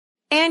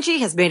Angie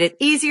has made it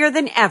easier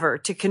than ever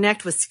to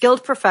connect with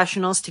skilled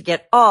professionals to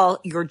get all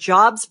your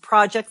jobs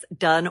projects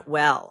done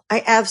well.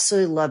 I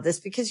absolutely love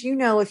this because,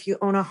 if you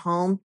own a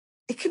home,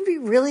 it can be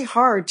really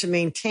hard to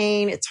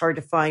maintain. It's hard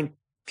to find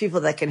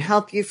people that can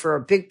help you for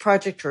a big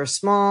project or a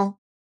small.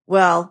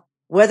 Well,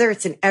 whether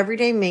it's in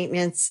everyday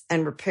maintenance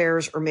and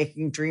repairs or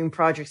making dream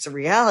projects a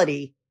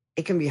reality,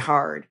 it can be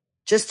hard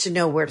just to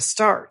know where to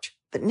start.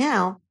 But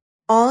now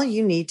all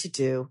you need to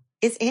do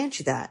is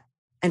Angie that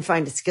and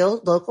find a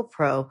skilled local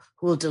pro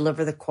who will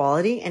deliver the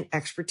quality and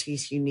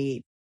expertise you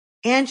need.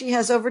 Angie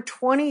has over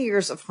 20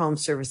 years of home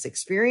service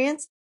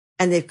experience,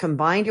 and they've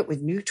combined it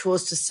with new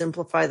tools to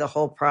simplify the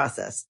whole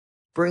process.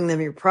 Bring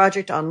them your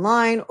project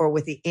online or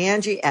with the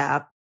Angie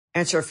app,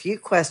 answer a few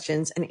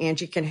questions, and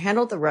Angie can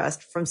handle the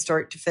rest from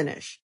start to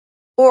finish.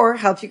 Or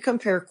help you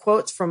compare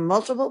quotes from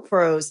multiple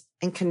pros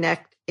and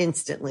connect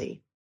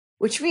instantly,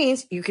 which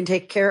means you can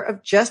take care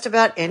of just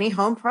about any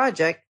home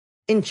project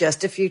in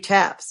just a few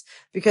taps.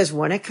 Because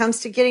when it comes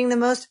to getting the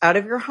most out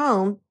of your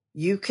home,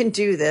 you can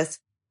do this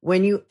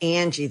when you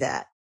Angie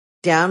that.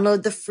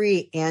 Download the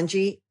free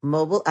Angie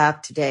mobile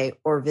app today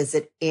or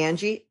visit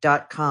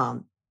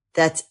Angie.com.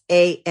 That's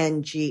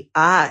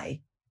ANGI.com.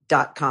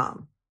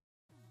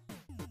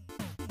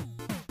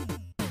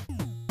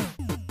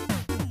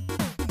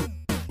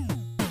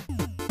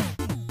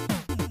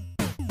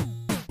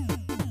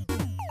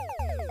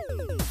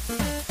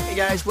 Hey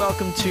guys,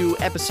 welcome to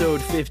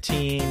episode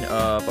 15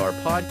 of our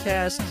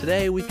podcast.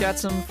 Today we've got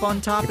some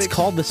fun topics. It's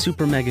called the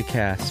Super Mega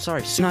Cast. I'm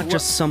sorry, it's not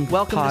just some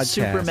welcome podcast. To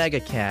Super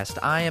Mega Cast.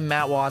 I am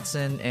Matt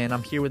Watson, and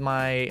I'm here with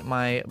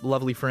my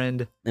lovely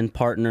friend and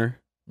partner.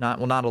 Not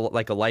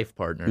like a life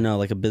partner. No,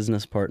 like a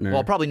business partner. Well,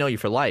 I'll probably know you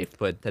for life,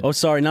 but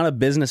sorry, not a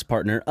business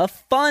partner, a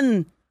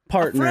fun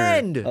partner, a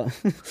friend.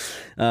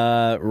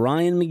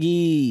 Ryan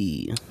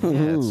McGee.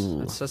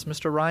 Yeah, that's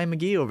Mr. Ryan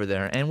McGee over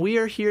there, and we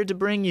are here to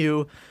bring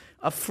you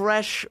a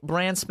fresh,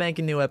 brand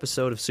spanking new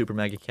episode of Super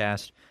Mega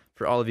Cast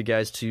for all of you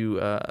guys to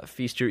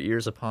feast your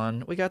ears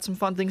upon. We got some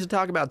fun things to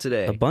talk about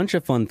today. A bunch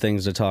of fun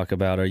things to talk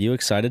about. Are you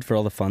excited for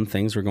all the fun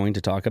things we're going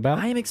to talk about?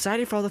 I am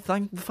excited for all the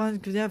fun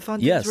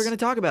things Yes. we're going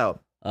to talk about.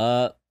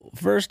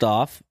 First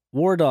off,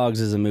 War Dogs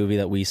is a movie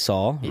that we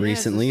saw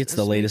recently. It's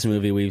the latest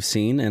movie we've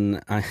seen,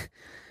 and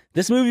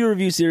this movie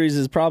review series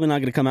is probably not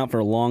going to come out for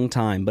a long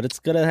time, but it's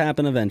going to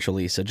happen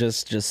eventually. So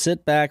just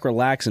sit back,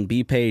 relax, and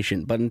be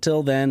patient. But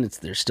until then,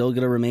 they're still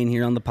going to remain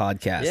here on the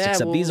podcast. Yeah,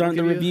 except these aren't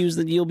the reviews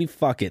that you'll be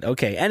fuck it.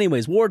 Okay.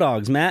 Anyways, War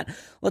Dogs, Matt.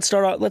 Let's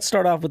start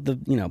off with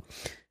the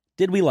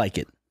did we like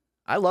it?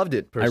 I loved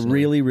it personally. I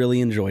really, really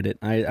enjoyed it.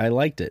 I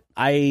liked it.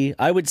 I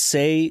would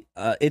say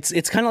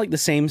it's kind of like the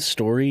same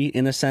story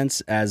in a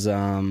sense as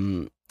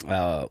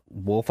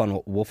Wolf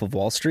of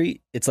Wall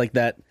Street. It's like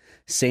that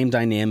same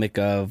dynamic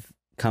of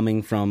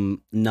coming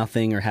from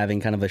nothing or having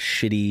kind of a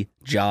shitty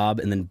job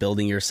and then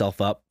building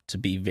yourself up to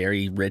be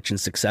very rich and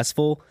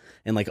successful,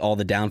 and like all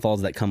the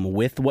downfalls that come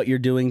with what you're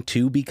doing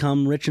to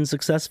become rich and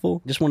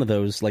successful. Just one of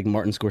those like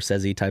Martin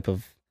Scorsese type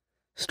of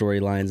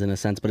storylines in a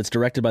sense, but it's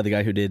directed by the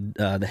guy who did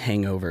the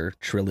Hangover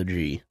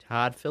trilogy.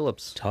 Todd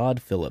Phillips.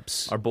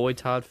 Our boy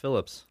Todd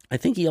Phillips. I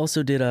think he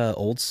also did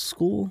Old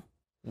School.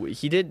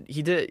 He did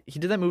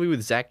that movie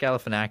with Zach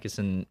Galifianakis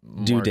and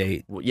Due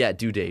Date. Yeah,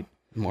 Due Date.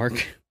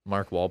 Mark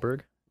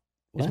Wahlberg.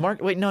 What? Is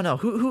Mark? Wait, no.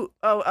 Who?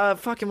 Oh,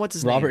 fucking what's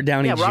his Robert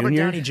name? Downey Jr. Robert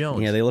Downey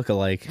Jones. Yeah, they look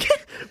alike.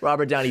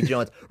 Robert Downey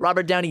Jones.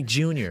 Robert Downey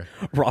Jr.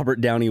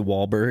 Robert Downey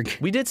Wahlberg.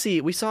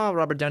 We saw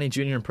Robert Downey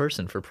Jr. in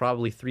person for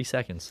probably 3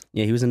 seconds.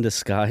 Yeah, he was in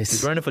disguise. He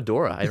was wearing a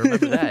fedora. I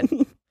remember that.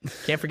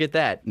 Can't forget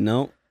that.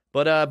 No.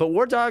 But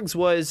War Dogs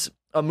was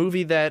a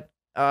movie that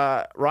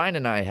Ryan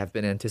and I have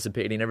been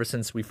anticipating ever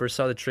since we first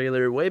saw the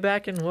trailer way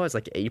back in,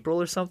 like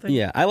April or something?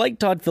 Yeah, I like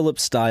Todd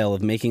Phillips' style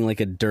of making like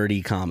a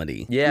dirty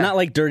comedy. Yeah. Not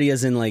like dirty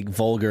as in like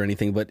vulgar or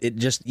anything, but it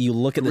just, you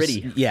look at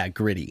gritty. This. Yeah,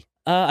 gritty.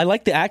 I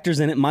like the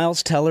actors in it.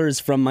 Miles Teller is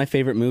from my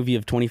favorite movie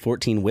of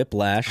 2014,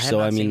 Whiplash. I have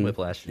not seen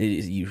Whiplash.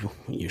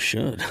 You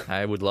should.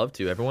 I would love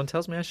to. Everyone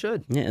tells me I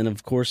should. Yeah, and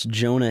of course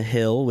Jonah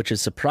Hill, which has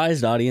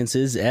surprised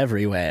audiences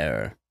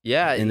everywhere.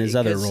 Yeah, in his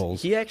other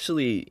roles. He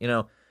actually,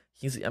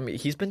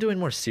 he's been doing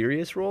more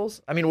serious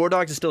roles. I mean, War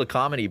Dogs is still a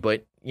comedy,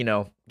 but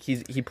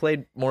he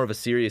played more of a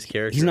serious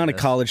character. He's not a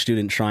college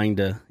student trying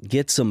to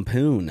get some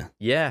poon.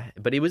 Yeah,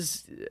 but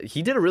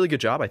he did a really good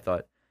job, I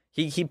thought.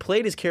 He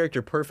played his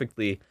character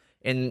perfectly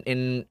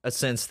in a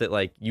sense that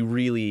like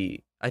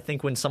I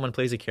think when someone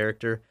plays a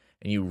character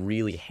and you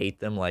really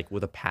hate them like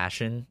with a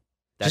passion,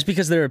 just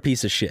because they're a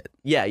piece of shit.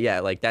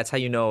 Yeah, like that's how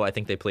I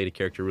think they played a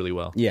character really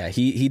well. Yeah,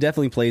 he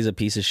definitely plays a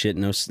piece of shit.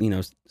 No,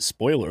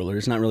 spoiler alert.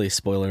 It's not really a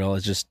spoiler at all.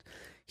 It's just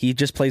he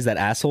just plays that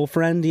asshole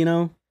friend,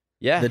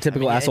 Yeah, the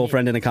typical asshole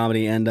friend in a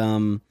comedy.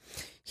 And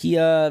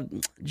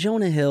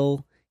Jonah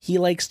Hill, he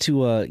likes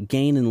to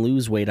gain and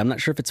lose weight. I'm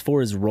not sure if it's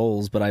for his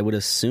roles, but I would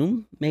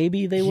assume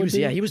maybe they would be.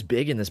 Yeah, he was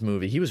big in this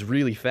movie. He was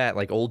really fat,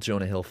 like old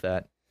Jonah Hill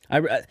fat.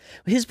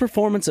 His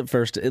performance at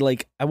first,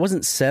 I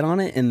wasn't set on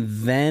it, and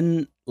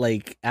then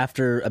like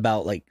after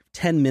about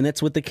 10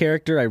 minutes with the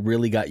character, I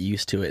really got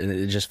used to it, and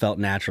it just felt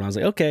natural. I was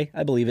like, okay,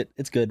 I believe it.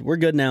 It's good. We're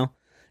good now.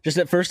 Just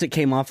at first, it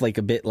came off like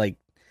a bit like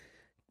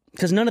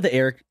because none of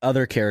the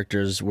other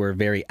characters were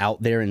very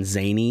out there and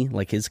zany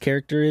like his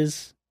character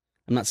is.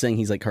 I'm not saying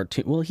he's like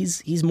cartoon. Well,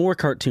 he's more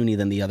cartoony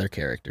than the other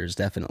characters,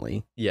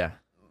 definitely. Yeah,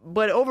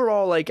 but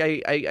overall, like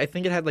I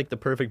think it had like the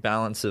perfect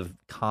balance of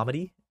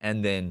comedy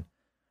and then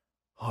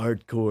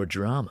hardcore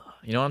drama.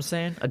 You know what I'm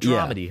saying? A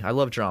dramedy. Yeah. I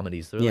love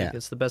dramedies. They're like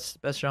it's the best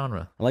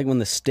genre. I like when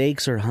the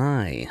stakes are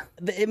high.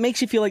 It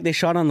makes you feel like they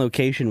shot on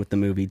location with the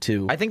movie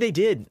too. I think they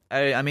did.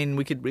 I mean,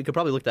 we could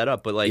probably look that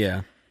up, but like,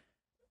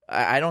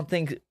 I don't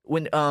think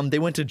when they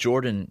went to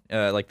Jordan,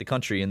 like the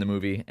country in the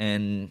movie,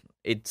 and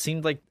it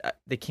seemed like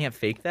they can't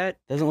fake that.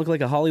 Doesn't look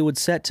like a Hollywood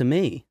set to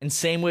me. And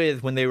same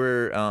with when they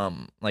were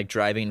like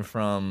driving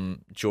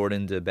from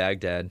Jordan to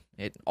Baghdad,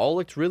 it all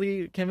looked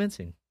really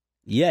convincing.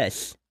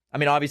 Yes. I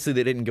mean, obviously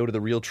they didn't go to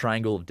the real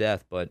Triangle of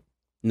Death, but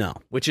no,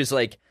 which is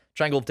like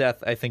Triangle of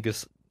Death. I think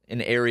is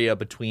an area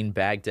between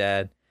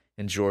Baghdad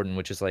and Jordan,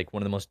 which is like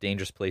one of the most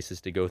dangerous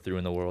places to go through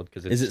in the world.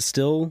 Is it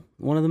still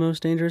one of the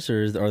most dangerous,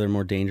 or are there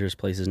more dangerous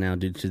places now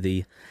due to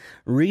the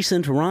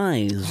recent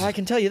rise? Well, I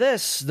can tell you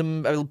this: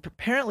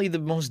 apparently the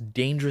most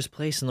dangerous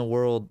place in the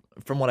world,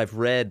 from what I've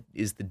read,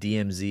 is the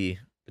DMZ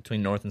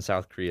between North and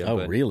South Korea.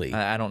 Oh, really?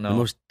 I don't know. The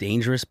most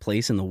dangerous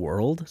place in the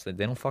world? So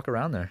they don't fuck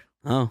around there.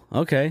 Oh,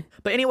 okay.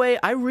 But anyway,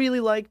 I really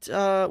liked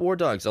War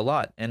Dogs a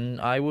lot,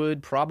 and I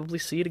would probably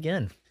see it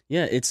again.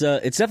 Yeah, it's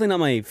definitely not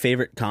my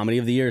favorite comedy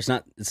of the year. It's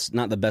not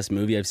the best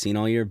movie I've seen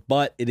all year,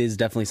 but it is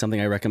definitely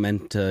something I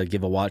recommend to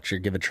give a watch or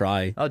give a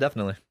try. Oh,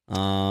 definitely.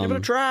 Give it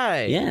a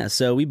try. Yeah,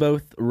 so we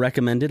both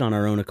recommend it on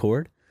our own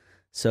accord.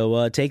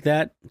 So take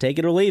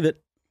it or leave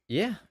it.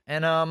 Yeah,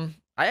 and I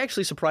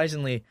actually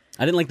surprisingly,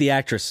 I didn't like the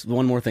actress.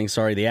 One more thing,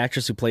 sorry, the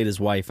actress who played his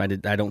wife. I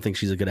don't think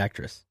she's a good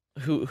actress.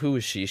 Who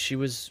is she? She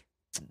was.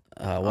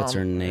 What's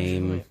her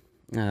name?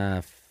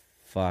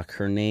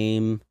 Her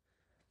name.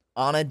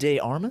 Ana de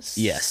Armas?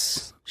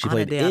 Yes. She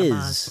played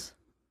Iz.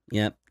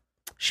 Yep.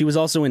 She was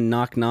also in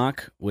Knock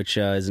Knock, which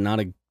is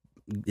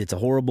it's a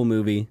horrible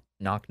movie.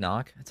 Knock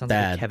Knock? It sounds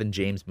like a Kevin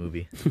James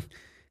movie.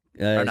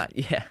 Or not,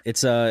 yeah.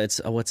 It's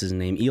what's his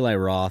name? Eli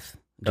Roth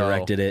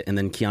directed it, and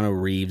then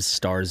Keanu Reeves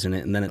stars in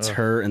it, and then it's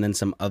her and then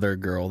some other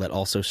girl that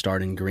also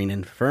starred in Green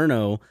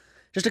Inferno.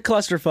 Just a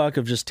clusterfuck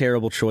of just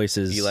terrible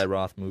choices. Eli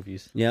Roth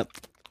movies. Yep.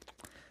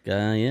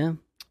 Yeah.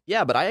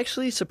 Yeah, but I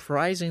actually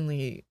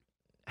surprisingly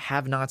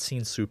have not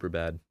seen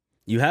Superbad.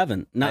 You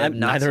haven't?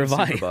 Neither have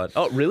I.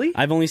 Oh, really?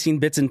 I've only seen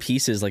bits and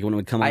pieces, like when it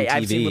would come on TV.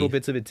 I've seen little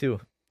bits of it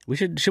too.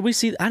 Should we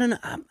see? I don't know.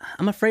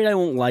 I'm afraid I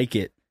won't like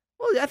it.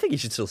 Well, I think you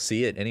should still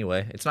see it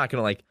anyway. It's not going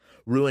to like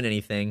ruin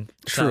anything.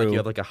 It's not like you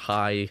have like a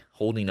high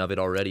holding of it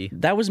already.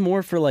 That was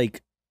more for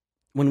like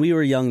when we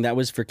were young. That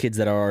was for kids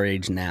that are our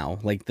age now,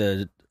 like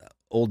the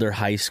older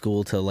high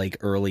school to like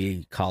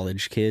early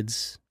college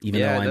kids.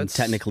 Even though I'm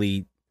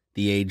technically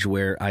the age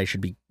where I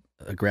should be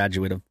a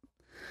graduate of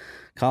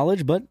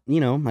college, but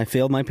I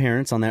failed my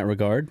parents on that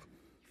regard.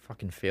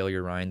 Fucking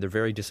failure, Ryan. They're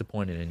very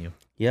disappointed in you.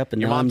 Yep.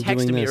 And your now mom I'm texted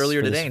doing me this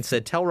earlier today and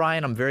said, "Tell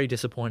Ryan I'm very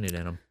disappointed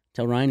in him.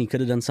 Tell Ryan he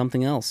could have done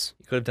something else.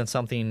 He could have done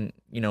something,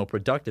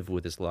 productive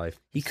with his life.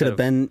 He could have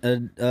been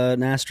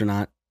an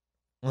astronaut.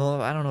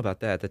 Well, I don't know about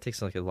that. That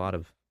takes like a lot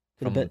of.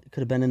 Could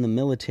have been in the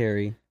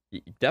military.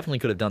 You definitely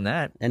could have done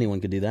that.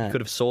 Anyone could do that. You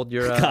could have sold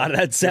your God,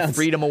 that sounds your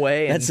freedom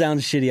away. That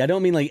sounds shitty. I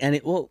don't mean like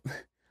any. Well,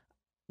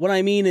 what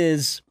I mean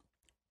is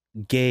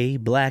gay,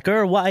 black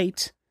or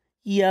white,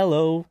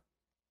 yellow,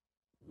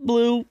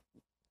 blue.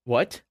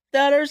 What?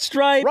 That are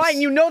stripes.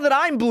 Ryan, you know that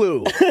I'm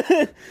blue.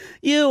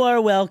 You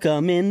are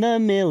welcome in the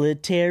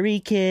military,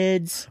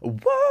 kids.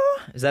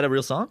 Whoa. Is that a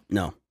real song?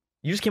 No.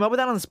 You just came up with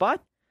that on the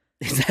spot?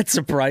 Is that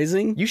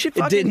surprising? You should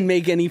It didn't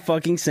make any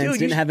fucking sense. Dude,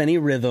 didn't have any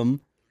rhythm.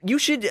 You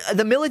should,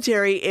 the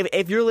military,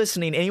 if you're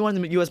listening, anyone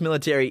in the U.S.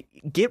 military,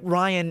 get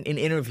Ryan an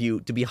interview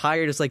to be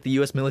hired as like the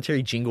U.S.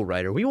 military jingle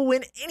writer. We will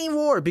win any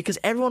war because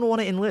everyone will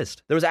want to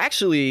enlist. There was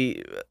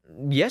actually,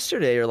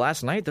 yesterday or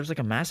last night, there was like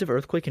a massive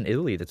earthquake in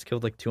Italy that's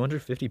killed like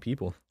 250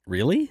 people.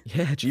 Really?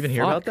 Yeah, did you even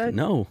hear about that?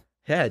 No.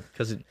 Yeah,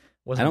 because it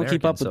wasn't I don't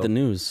keep up with the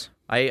news.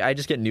 I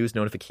just get news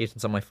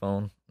notifications on my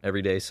phone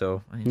every day,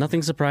 so.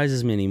 Nothing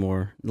surprises me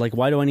anymore. Like,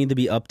 why do I need to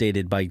be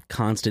updated by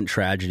constant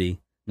tragedy?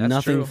 That's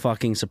Nothing true.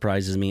 fucking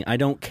surprises me. I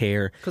don't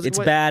care. It's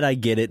what- bad, I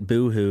get it,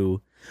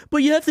 boo-hoo. But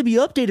you have to be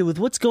updated with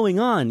what's going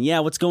on. Yeah,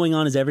 what's going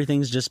on is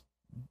everything's just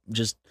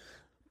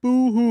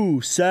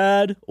boo-hoo,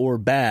 sad or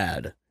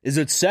bad. Is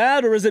it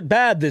sad or is it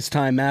bad this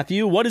time,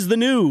 Matthew? What is the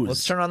news?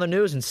 Let's turn on the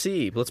news and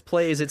see. Let's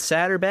play, is it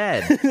sad or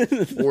bad?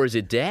 Or is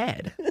it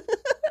dad?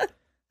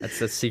 That's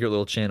that secret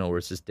little channel where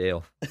it's just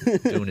Dale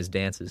doing his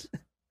dances.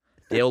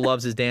 Dale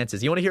loves his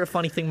dances. You want to hear a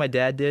funny thing my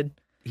dad did?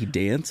 He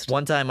danced?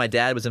 One time my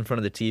dad was in front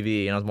of the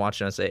TV and I was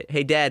watching and I say,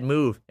 "Hey Dad,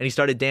 move." And he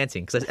started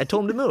dancing because I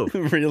told him to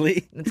move.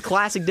 Really? It's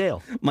classic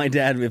Dale. My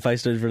dad, if I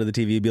stood in front of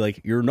the TV, he'd be like,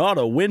 "You're not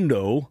a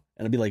window."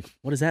 And I'd be like,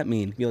 "What does that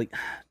mean?" He'd be like,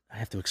 "I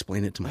have to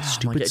explain it to my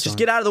stupid son." Just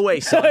get out of the way,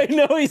 son. I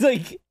know, he's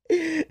like...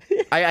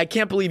 I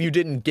can't believe you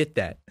didn't get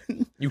that.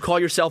 You call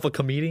yourself a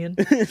comedian?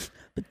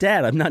 But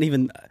Dad,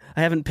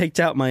 I haven't picked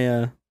out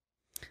my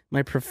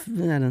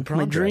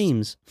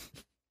dreams.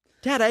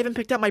 Dad, I haven't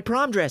picked out my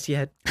prom dress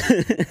yet.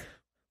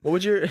 What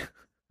would your...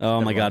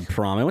 Oh my God,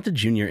 prom. I went to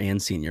junior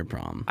and senior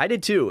prom. I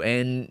did too,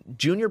 and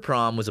junior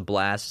prom was a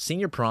blast.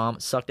 Senior prom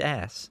sucked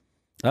ass.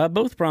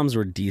 Both proms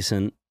were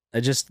decent. I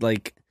just,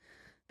 like,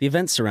 the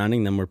events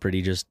surrounding them were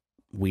pretty just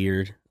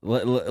weird.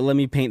 Let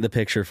me paint the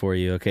picture for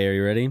you, okay? Are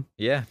you ready?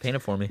 Yeah, paint it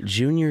for me.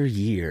 Junior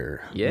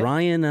year. Yeah.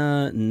 Ryan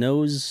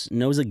knows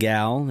a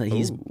gal that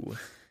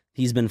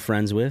he's been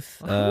friends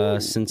with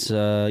since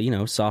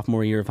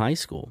sophomore year of high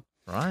school.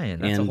 Ryan,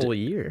 that's a whole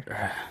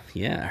year.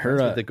 Yeah, her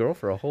with the girl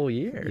for a whole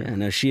year. Yeah,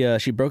 no,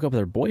 she broke up with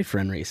her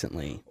boyfriend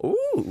recently.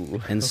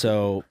 Ooh.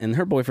 And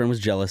her boyfriend was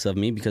jealous of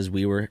me because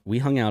we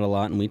hung out a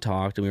lot and we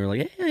talked and we were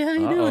like, hey, how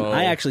you doing?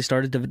 I actually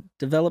started to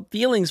develop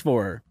feelings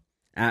for her.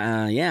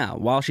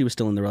 While she was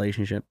still in the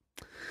relationship.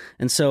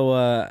 And so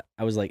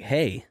I was like,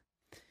 hey,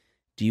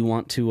 do you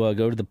want to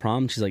go to the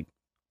prom? She's like,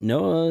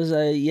 no. I was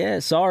like, yeah,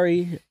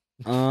 sorry.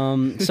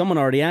 Someone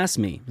already asked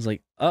me. I was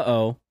like,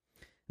 uh-oh.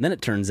 And then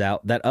it turns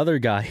out that other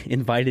guy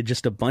invited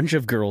just a bunch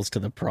of girls to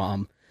the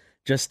prom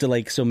just to,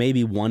 like, so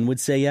maybe one would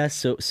say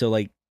yes. So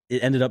like,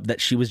 it ended up that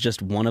she was just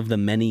one of the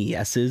many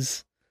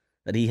yeses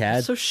that he had.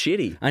 That's so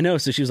shitty. I know.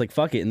 So she was like,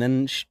 fuck it. And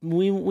then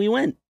we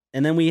went.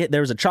 And then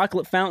there was a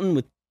chocolate fountain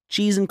with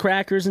cheese and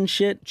crackers and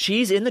shit.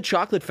 Cheese in the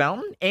chocolate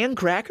fountain and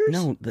crackers?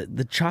 No,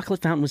 the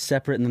chocolate fountain was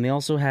separate, and then they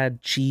also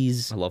had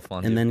cheese. I love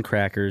fondue. And then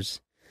crackers.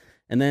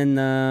 And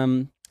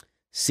then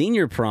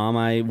senior prom,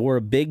 I wore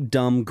a big,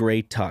 dumb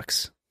gray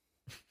tux.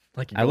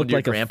 Like I looked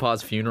like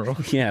grandpa's funeral.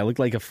 Yeah, I looked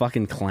like a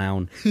fucking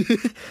clown.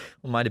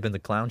 Well, might have been the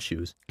clown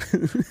shoes.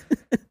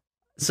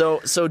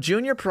 So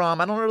junior prom,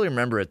 I don't really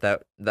remember it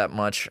that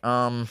much.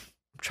 I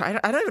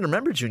don't even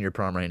remember junior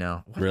prom right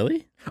now. What?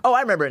 Really? Oh,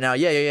 I remember it now.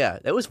 Yeah.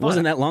 It was fun. It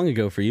wasn't that long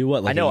ago for you.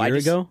 What, like a year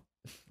ago?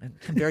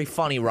 Very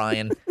funny,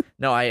 Ryan.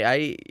 No,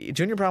 I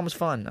junior prom was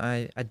fun.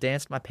 I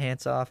danced my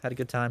pants off, had a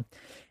good time.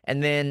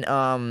 And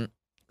then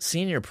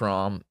senior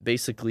prom,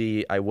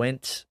 basically I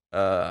went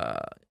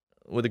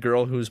with a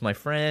girl who's my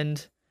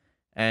friend,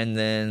 and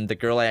then the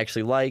girl I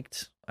actually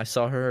liked, I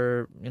saw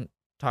her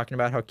talking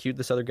about how cute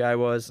this other guy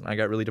was, and I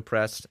got really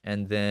depressed,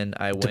 and then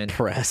I went...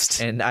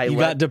 Depressed? And you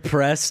got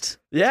depressed?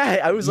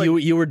 Yeah, I was like...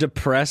 You were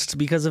depressed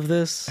because of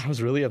this? I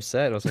was really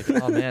upset. I was like,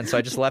 oh man. So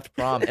I just left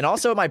prom. And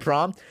also at my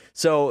prom,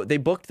 so they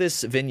booked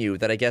this venue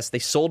that I guess they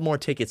sold more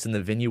tickets than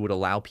the venue would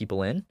allow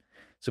people in.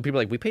 So people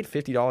were like, we paid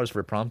 $50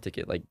 for a prom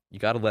ticket. Like, you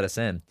got to let us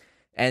in.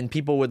 And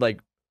people would like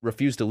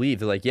refuse to leave.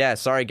 They're like, yeah,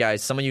 sorry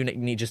guys, some of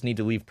you just need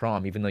to leave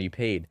prom even though you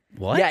paid.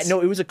 What? Yeah,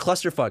 no, it was a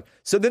clusterfuck.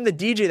 So then the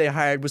DJ they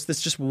hired was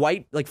this just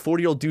white, like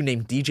 40-year-old dude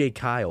named DJ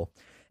Kyle.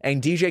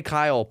 And DJ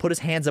Kyle put his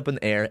hands up in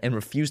the air and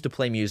refused to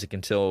play music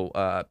until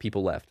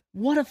people left.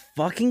 What a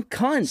fucking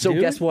cunt, So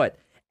dude. guess what?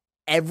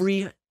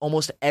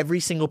 Almost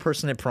every single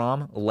person at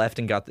prom left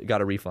and got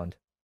a refund.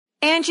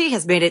 Angie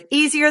has made it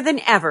easier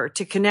than ever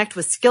to connect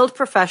with skilled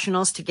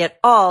professionals to get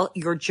all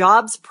your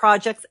jobs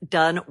projects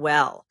done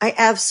well. I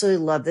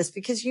absolutely love this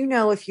because,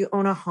 if you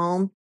own a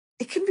home,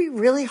 it can be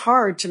really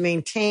hard to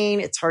maintain.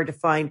 It's hard to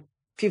find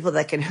people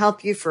that can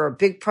help you for a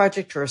big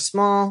project or a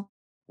small.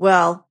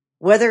 Well,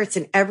 whether it's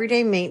in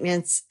everyday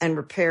maintenance and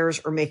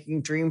repairs or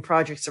making dream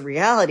projects a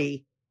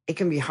reality, it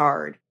can be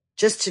hard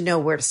just to know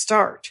where to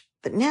start.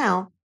 But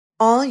now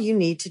all you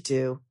need to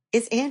do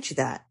is Angie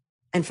that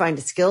and find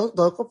a skilled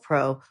local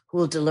pro who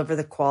will deliver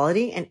the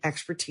quality and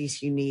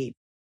expertise you need.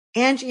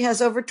 Angie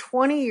has over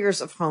 20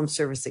 years of home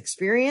service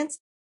experience,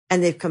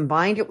 and they've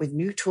combined it with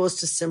new tools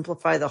to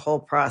simplify the whole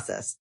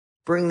process.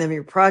 Bring them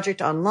your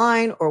project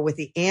online or with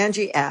the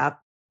Angie app,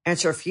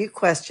 answer a few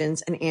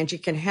questions, and Angie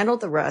can handle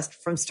the rest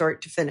from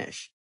start to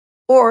finish.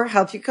 Or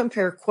help you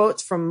compare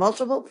quotes from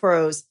multiple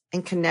pros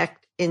and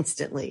connect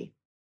instantly,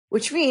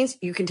 which means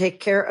you can take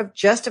care of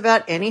just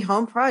about any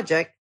home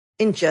project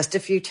in just a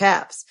few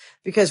taps.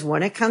 Because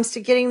when it comes to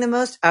getting the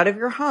most out of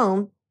your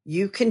home,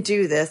 you can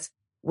do this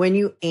when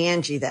you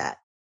Angie that.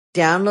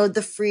 Download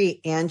the free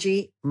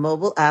Angie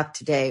mobile app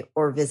today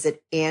or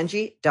visit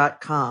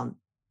Angie.com.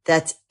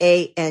 That's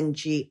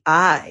ANGI.com.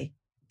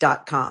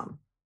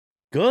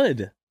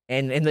 Good.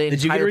 And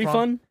did you get a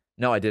refund?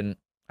 No, I didn't.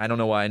 I don't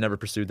know why I never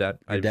pursued that.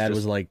 Your dad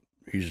was like,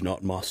 he's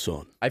not my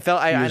son. I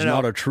felt I was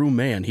not a true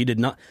man. He did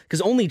not,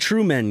 because only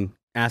true men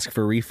ask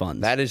for refunds.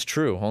 That is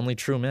true. Only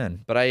true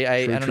men. But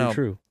I don't know.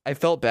 True. I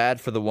felt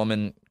bad for the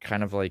woman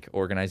kind of like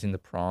organizing the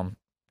prom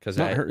because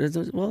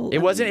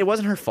it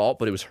wasn't her fault,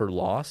 but it was her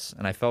loss,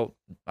 and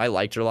I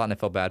liked her a lot, and I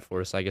felt bad for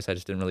her, so I guess I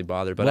just didn't really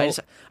bother. But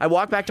I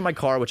walked back to my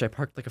car, which I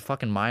parked like a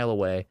fucking mile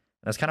away, and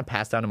I was kind of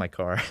passed out in my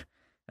car,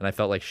 and I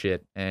felt like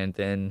shit. And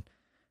then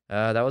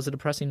that was a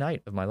depressing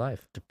night of my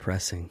life.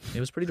 Depressing. It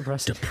was pretty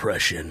depressing.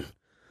 Depression.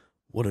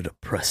 What a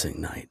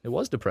depressing night. It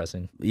was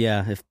depressing.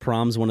 Yeah, if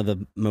prom's one of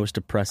the most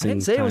depressing. I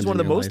didn't say it was one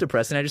of the most life.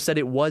 depressing. I just said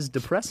it was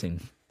depressing.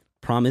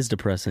 Prom is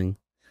depressing.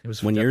 It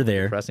was when you're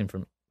there. Depressing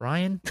for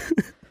Ryan.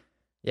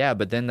 Yeah,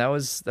 but then that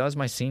was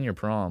my senior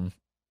prom,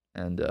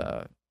 and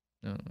it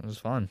was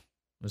fun.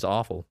 It was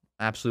awful,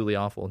 absolutely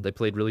awful. They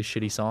played really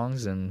shitty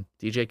songs, and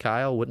DJ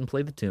Kyle wouldn't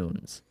play the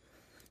tunes.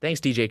 Thanks,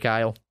 DJ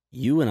Kyle.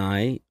 You and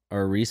I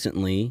are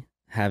recently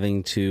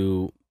having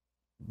to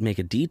make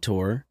a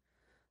detour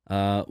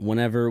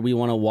whenever we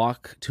want to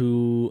walk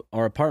to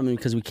our apartment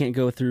because we can't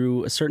go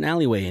through a certain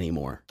alleyway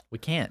anymore. We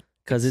can't.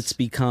 Because it's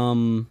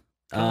become...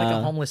 kind of like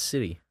a homeless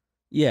city.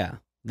 Yeah.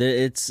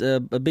 It's a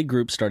big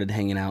group started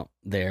hanging out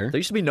there. There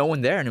used to be no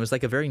one there, and it was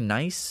like a very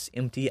nice,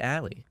 empty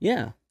alley.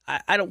 Yeah.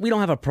 We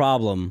don't have a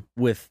problem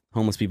with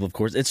homeless people, of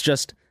course. It's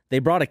just they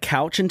brought a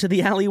couch into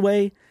the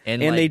alleyway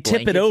and like they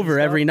tip it over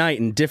and every night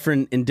in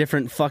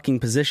different fucking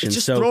positions.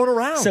 It's just thrown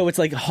around. So it's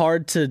like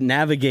hard to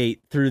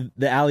navigate through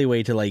the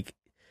alleyway to like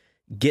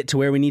get to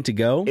where we need to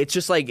go. It's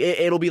just like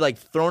it'll be like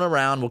thrown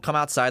around. We'll come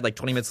outside like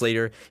 20 minutes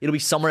later. It'll be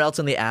somewhere else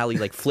in the alley,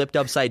 like flipped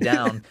upside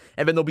down,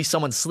 and then there'll be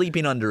someone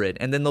sleeping under it,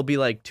 and then there'll be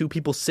like 2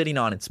 people sitting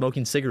on it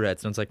smoking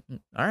cigarettes, and it's like,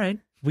 all right,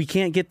 we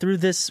can't get through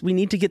this. We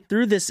need to get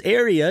through this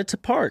area to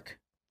park.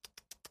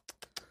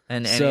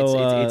 And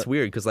so, it's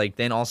weird because like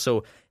then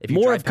also if you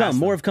more drive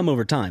have come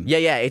over time.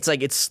 Yeah. It's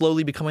like it's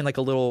slowly becoming like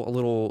a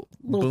little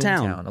boom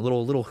town, a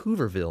little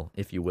Hooverville,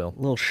 if you will,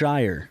 a little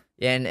shire.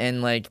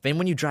 And like then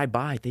when you drive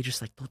by, they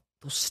just like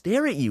they'll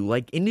stare at you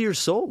like into your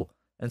soul,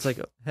 and it's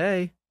like,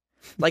 hey,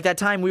 like that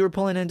time we were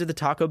pulling into the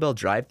Taco Bell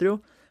drive-thru,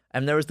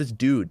 and there was this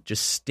dude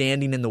just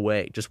standing in the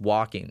way, just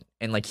walking,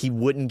 and like he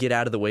wouldn't get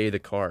out of the way of the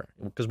car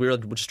because we were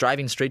just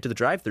driving straight to the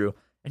drive-thru.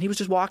 And he was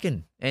just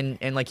walking, and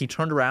like he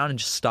turned around and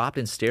just stopped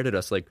and stared at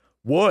us like,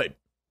 what?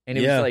 And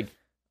it was like,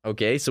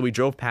 okay. So we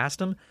drove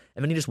past him,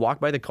 and then he just walked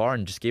by the car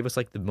and just gave us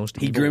like the most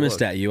evil He grimaced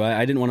look. at you.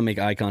 I didn't want to make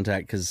eye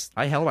contact because...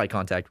 I held eye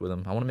contact with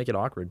him. I want to make it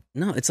awkward.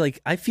 No, it's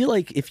like, I feel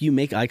like if you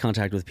make eye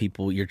contact with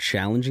people, you're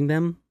challenging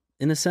them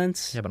in a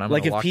sense. Yeah, but I'm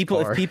like in a if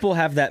people car. if people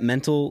have that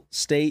mental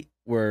state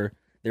where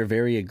they're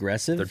very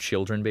aggressive. They're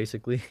children,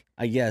 basically.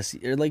 I guess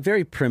you're like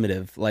very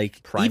primitive.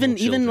 Like Primal even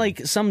children.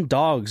 like some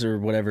dogs or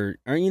whatever.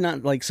 Aren't you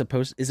not like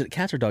supposed? Is it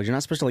cats or dogs? You're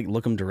not supposed to like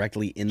look them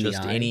directly in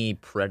Just the eye. any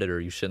predator,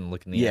 you shouldn't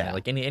look in the Yeah. eye.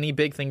 Like any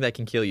big thing that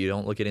can kill you,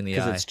 don't look it in the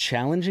eye. Because it's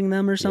challenging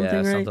them or something,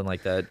 yeah, right? something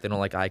like that. They don't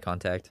like eye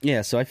contact.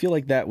 Yeah, so I feel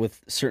like that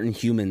with certain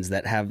humans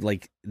that have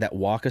like that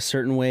walk a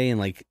certain way and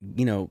like,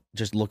 you know,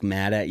 just look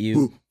mad at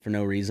you for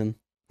no reason.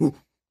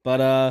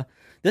 But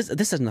this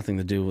has nothing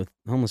to do with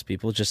homeless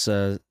people. It's just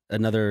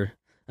another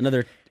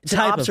It's an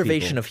type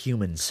observation of of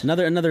humans.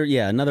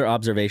 another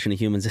observation of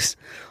humans is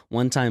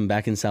one time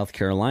back in South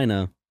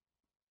Carolina,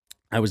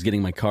 I was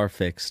getting my car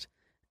fixed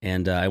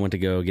and I went to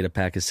go get a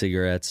pack of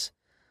cigarettes.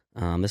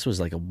 This was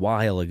like a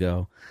while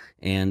ago,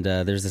 and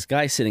there's this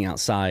guy sitting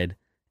outside.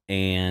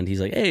 And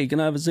he's like, hey, can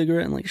I have a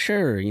cigarette? I'm like,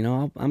 sure. You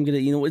know, I'm going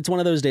to, you know, it's one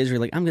of those days where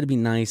you're like, I'm going to be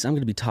nice. I'm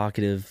going to be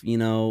talkative. You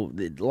know,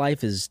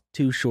 life is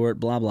too short,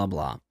 blah, blah,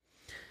 blah.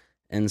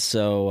 And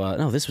so,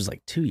 no, this was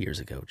like 2 years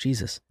ago.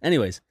 Jesus.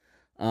 Anyways,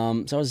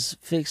 so I was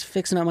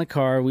fixing out my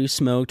car. We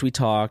smoked, we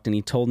talked, and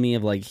he told me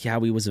of like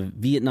how he was a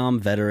Vietnam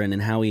veteran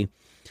and how he,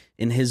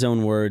 in his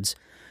own words,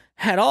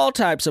 had all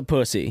types of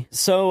pussy.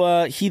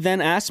 So he then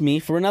asked me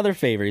for another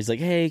favor. He's like,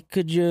 hey,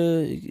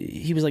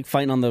 he was like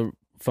fighting on the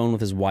phone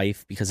with his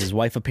wife because his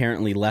wife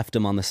apparently left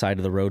him on the side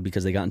of the road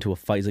because they got into a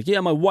fight. He's like,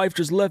 yeah, my wife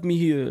just left me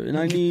here and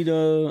I need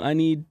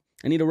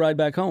a ride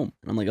back home.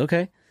 And I'm like,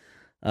 okay,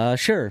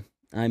 sure.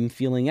 I'm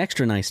feeling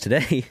extra nice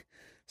today.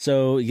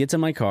 So he gets in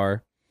my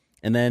car,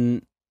 and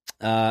then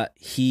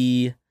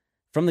he,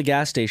 from the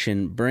gas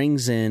station,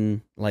 brings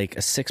in like a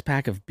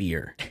 6-pack of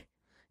beer.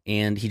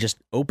 And he just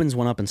opens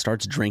one up and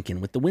starts drinking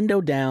with the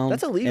window down.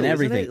 That's illegal, and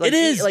everything. isn't it? Like, it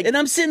is. like- And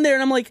I'm sitting there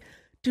and I'm like,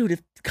 dude,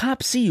 if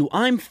cops see you,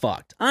 I'm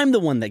fucked. I'm the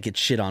one that gets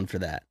shit on for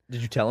that.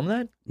 Did you tell him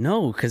that?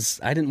 No,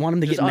 because I didn't want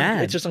him to Just get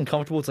mad. It's just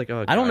uncomfortable. It's like,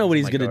 oh, I don't God, know what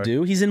it's he's in my going to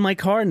car. do. He's in my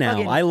car now.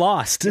 Fucking- I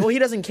lost. Well, he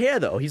doesn't care,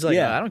 though. He's like,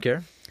 Yeah. I don't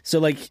care. So,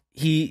 like,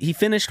 he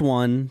finished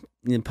one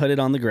and put it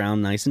on the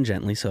ground nice and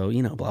gently. So,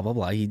 you know, blah, blah,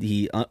 blah.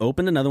 He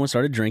opened another one,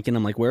 started drinking.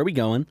 I'm like, where are we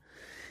going?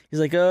 He's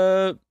like,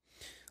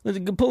 let's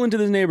go pull into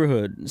this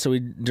neighborhood. So he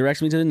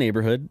directs me to the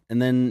neighborhood,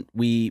 and then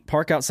we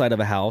park outside of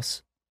a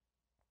house.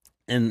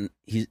 And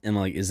I'm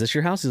like, is this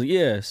your house? He's like,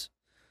 yes.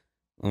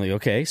 I'm like,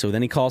 okay. So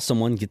then he calls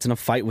someone, gets in a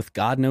fight with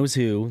God knows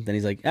who. Then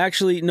he's like,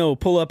 actually, no,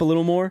 pull up a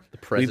little more. The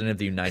president of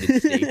the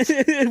United States.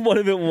 What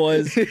if it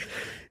was?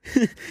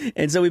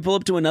 And so we pull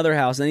up to another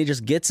house, and he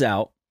just gets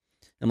out.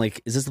 I'm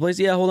like, is this the place?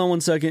 Yeah, hold on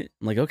one second.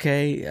 I'm like,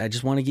 okay, I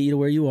just want to get you to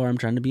where you are. I'm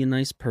trying to be a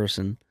nice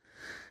person.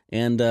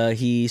 And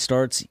he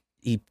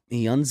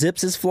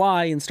unzips his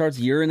fly and starts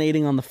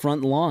urinating on the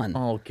front lawn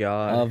Oh,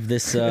 God. of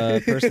this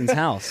person's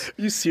house.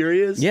 Are you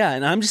serious? Yeah,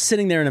 and I'm just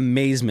sitting there in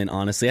amazement,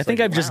 honestly. I think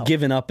like, I've just wow.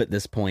 given up at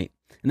this point.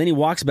 And then he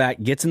walks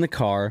back, gets in the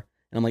car,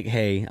 and I'm like,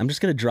 hey, I'm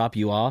just going to drop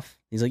you off.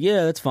 He's like,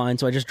 yeah, that's fine.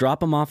 So I just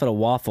drop him off at a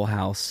Waffle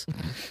House.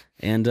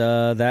 And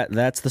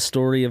that's the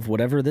story of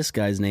whatever this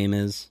guy's name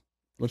is.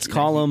 Let's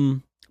call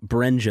him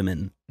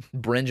Benjamin.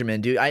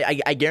 Benjamin, dude.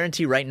 I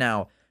guarantee right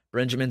now,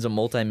 Benjamin's a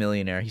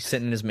multimillionaire. He's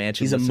sitting in his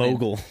mansion. He's a listening-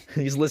 mogul.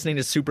 He's listening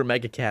to Super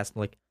Mega Cast.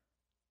 I'm like,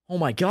 oh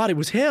my God, it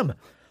was him.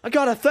 I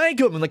gotta thank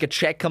him. And like a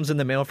check comes in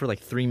the mail for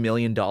like $3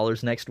 million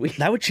next week.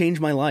 That would change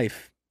my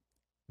life.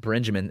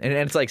 Benjamin, and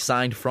it's like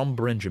signed from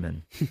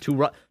Benjamin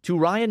to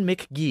Ryan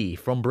McGee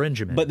from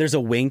Benjamin. But there's a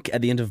wink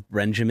at the end of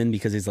Benjamin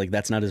because he's like,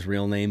 that's not his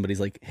real name, but he's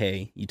like,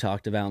 hey, you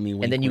talked about me.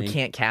 Wink, and then you wink.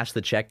 can't cash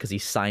the check because he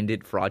signed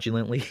it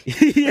fraudulently.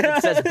 Yeah.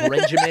 It says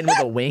Benjamin with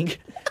a wink.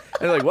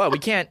 And they're like, well, we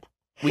can't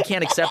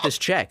accept this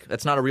check.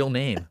 That's not a real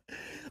name.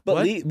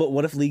 But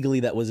what if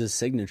legally that was his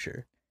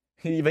signature?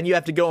 Then you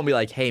have to go and be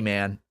like, hey,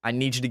 man, I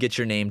need you to get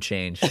your name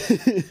changed.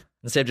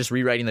 Instead of just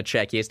rewriting the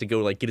check, he has to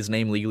go get his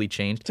name legally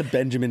changed. To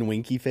Benjamin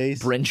Winky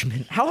Face?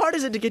 Benjamin. How hard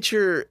is it to get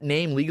your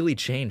name legally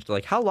changed?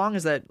 Like, how long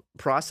is that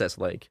process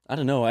like? I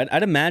don't know.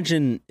 I'd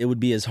imagine it would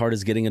be as hard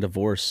as getting a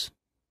divorce.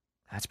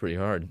 That's pretty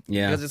hard.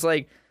 Yeah. Because it's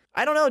like,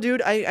 I don't know,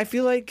 dude. I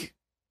feel like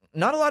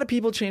not a lot of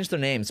people change their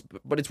names,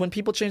 but it's when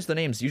people change their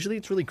names. Usually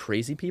it's really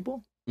crazy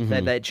people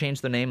that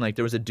change their name. Like,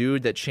 there was a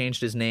dude that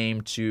changed his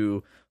name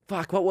to,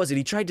 what was it?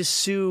 He tried to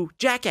sue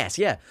Jackass.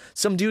 Yeah.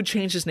 Some dude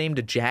changed his name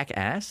to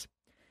Jackass.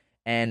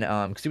 And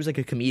because he was like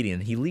a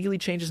comedian, he legally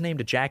changed his name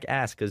to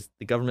Jackass because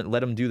the government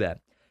let him do that.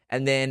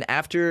 And then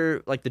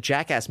after like the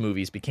Jackass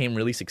movies became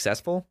really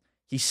successful,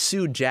 he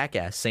sued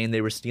Jackass saying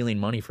they were stealing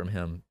money from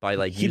him by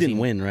like he didn't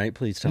win, right?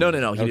 Please tell me.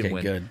 No, he didn't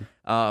win. Good.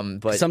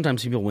 But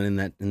sometimes people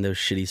win in those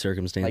shitty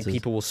circumstances. Like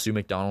people will sue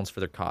McDonald's for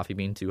their coffee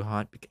being too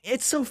hot.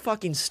 It's so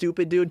fucking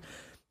stupid, dude.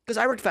 Because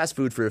I worked fast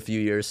food for a few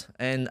years,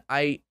 and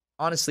I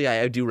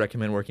do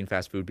recommend working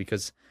fast food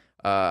because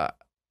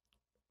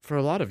for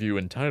a lot of you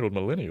entitled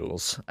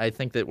millennials, I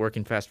think that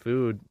working fast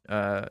food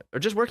or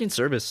just working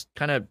service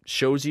kind of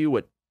shows you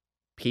what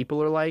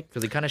people are like,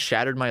 because it kind of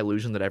shattered my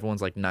illusion that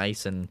everyone's like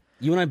nice. And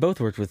you and I both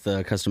worked with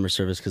customer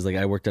service because like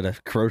I worked at a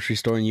grocery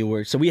store and you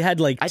worked, so we had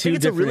like two I think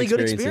it's a really good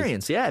experiences.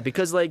 experience, yeah,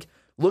 because like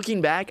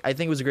looking back, I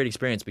think it was a great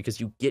experience because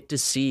you get to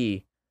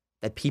see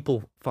that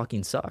people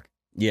fucking suck.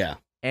 Yeah,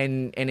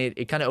 and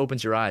it kind of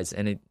opens your eyes,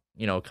 and it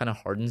kind of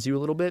hardens you a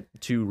little bit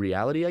to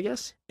reality, I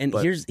guess. And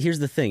here's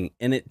the thing,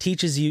 and it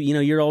teaches you,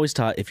 you're always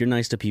taught if you're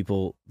nice to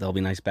people, they'll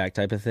be nice back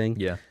type of thing.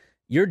 Yeah.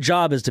 Your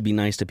job is to be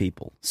nice to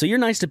people. So you're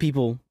nice to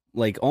people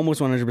like almost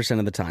 100%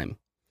 of the time.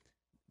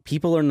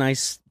 People are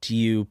nice to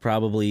you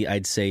probably,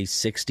 I'd say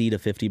 60 to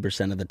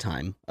 50% of the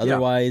time.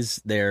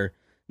 Otherwise, they're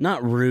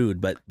not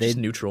rude, but they're just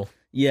neutral.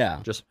 Yeah.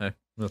 Just, hey.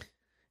 Ugh.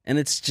 And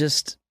it's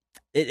just,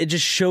 it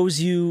just shows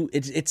you,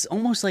 it's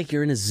almost like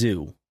you're in a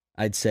zoo,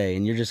 I'd say,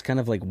 and you're just kind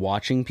of like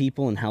watching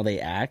people and how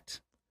they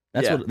act.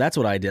 That's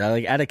what I did. I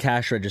like at a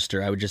cash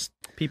register, I would just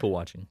people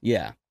watching.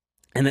 Yeah.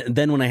 And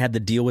then when I had the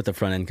deal with the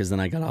front end, because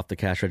then I got off the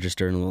cash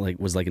register and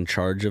was in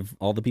charge of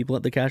all the people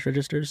at the cash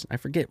registers. I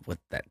forget what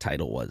that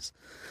title was,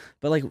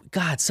 but like,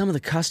 God, some of the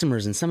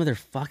customers and some of their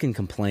fucking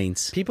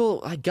complaints.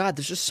 People, God,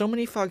 there's just so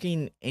many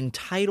fucking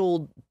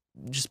entitled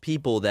just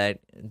people that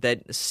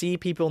see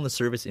people in the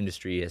service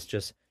industry as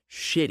just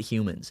shit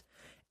humans.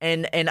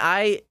 And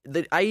I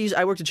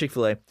worked at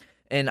Chick-fil-A,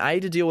 and I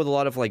had to deal with a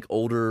lot of like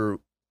older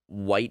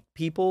white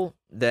people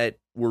that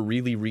were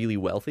really, really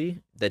wealthy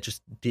that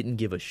just didn't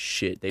give a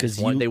shit.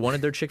 They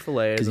wanted their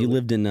Chick-fil-A. Because you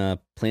lived in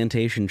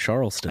Plantation,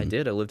 Charleston. I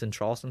did. I lived in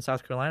Charleston,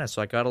 South Carolina,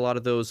 so I got a lot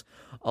of those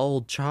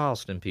old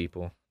Charleston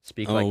people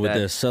speak like that. Oh, with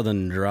the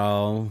southern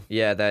drawl.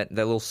 Yeah, that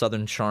little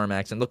southern charm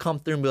accent. They'll come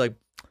through and be like,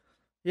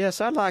 yes,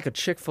 I'd like a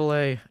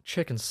Chick-fil-A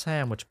chicken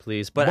sandwich,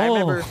 please. But I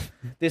remember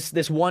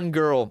this one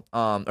girl,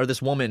 or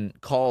this woman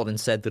called and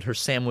said that her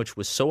sandwich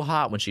was so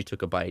hot when she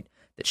took a bite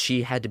that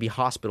she had to be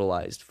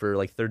hospitalized for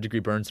like third-degree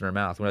burns in her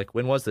mouth. We're like,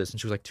 when was this? And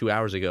she was like 2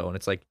 hours ago. And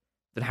it's like,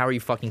 then how are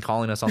you fucking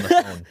calling us on the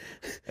phone?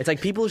 It's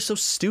like, people are so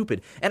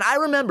stupid. And I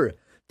remember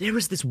there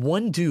was this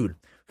one dude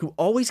who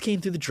always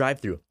came through the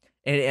drive-thru.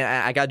 And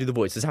I got to do the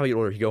voice. This is how he'd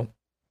order. He'd go,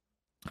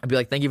 I'd be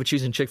like, thank you for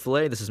choosing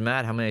Chick-fil-A. This is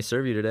Matt. How may I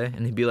serve you today?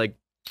 And he'd be like,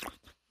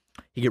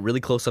 he'd get really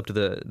close up to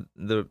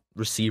the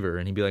receiver,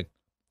 and he'd be like,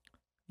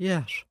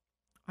 yes,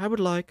 I would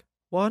like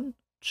one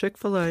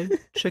Chick-fil-A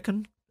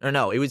chicken. Or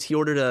no, he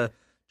ordered a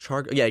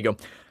he'd go,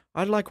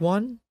 I'd like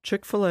one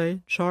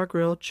Chick-fil-A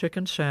char-grilled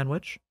chicken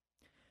sandwich,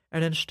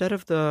 and instead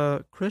of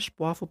the crisp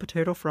waffle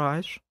potato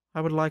fries,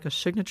 I would like a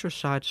signature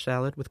side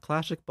salad with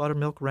classic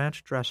buttermilk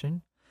ranch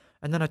dressing,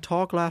 and then a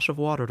tall glass of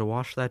water to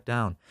wash that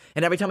down.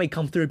 And every time he'd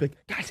come through, I'd be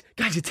like,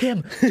 guys, it's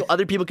him, so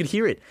other people could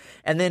hear it.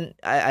 And then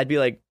I'd be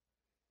like,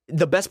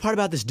 the best part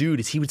about this dude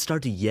is he would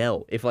start to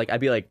yell. If like,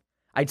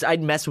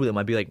 I'd mess with him.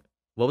 I'd be like,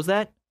 what was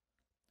that?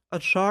 A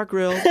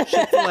char-grilled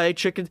Chick-fil-A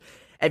chicken.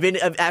 And then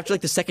after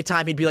like the second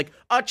time, he'd be like,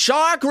 a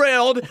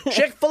char-grilled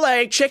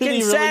Chick-fil-a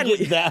chicken sandwich.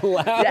 Really get that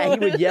loud? Yeah, he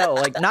would yell,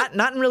 like not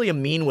in really a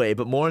mean way,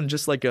 but more in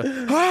just like a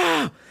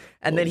ah!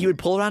 And then he would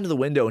pull around to the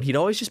window, and he'd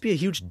always just be a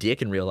huge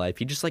dick in real life.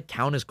 He'd just like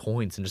count his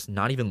coins and just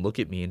not even look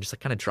at me and just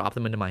like kind of drop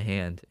them into my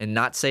hand and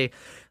not say,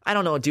 I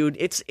don't know, dude,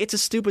 it's a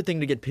stupid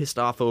thing to get pissed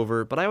off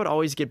over, but I would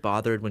always get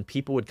bothered when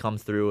people would come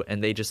through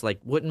and they just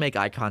like wouldn't make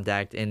eye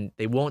contact and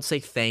they won't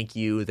say thank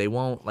you. They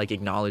won't like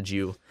acknowledge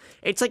you.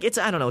 It's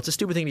I don't know, it's a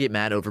stupid thing to get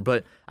mad over,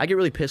 but I get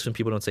really pissed when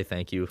people don't say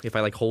thank you. If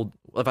I go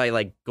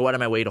out of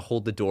my way to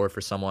hold the door for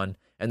someone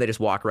and they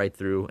just walk right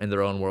through in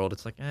their own world,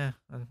 it's like,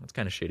 that's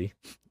kind of shitty.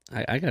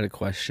 I got a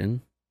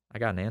question. I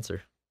got an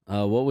answer.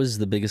 What was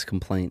the biggest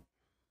complaint?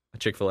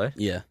 Chick-fil-A?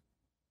 Yeah.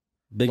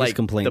 Biggest like,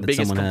 complaint the that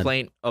biggest someone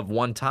complaint of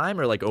one time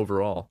or like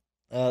overall?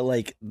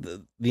 Like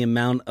the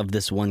amount of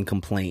this one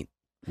complaint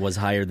was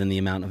higher than the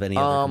amount of any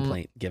other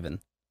complaint given.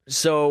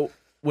 So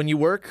when you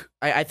work,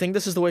 I think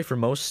this is the way for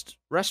most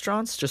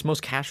restaurants, just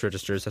most cash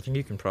registers. I think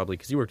you can probably,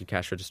 because you work at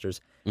cash registers.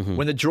 Mm-hmm.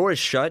 When the drawer is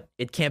shut,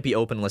 it can't be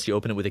open unless you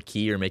open it with a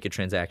key or make a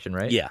transaction,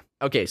 right? Yeah.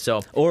 Okay,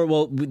 so Or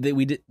well,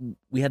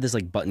 we had this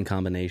like button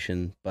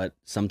combination, but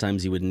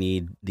sometimes you would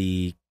need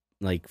the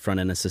like front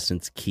end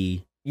assistant's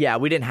key. yeah,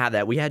 we didn't have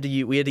that. We had to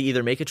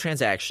either make a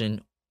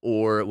transaction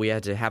or we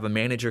had to have a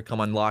manager come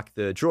unlock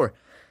the drawer.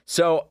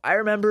 So I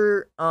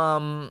remember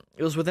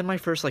it was within my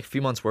first like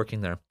few months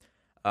working there.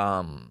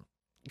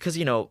 Because,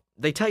 you know,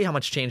 they tell you how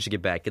much change to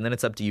get back, and then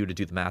it's up to you to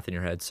do the math in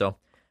your head. So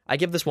I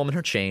give this woman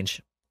her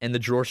change, and the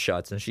drawer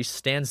shuts, and she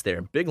stands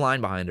there, big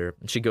line behind her,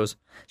 and she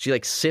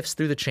like sifts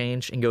through the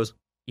change and goes,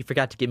 "You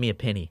forgot to give me a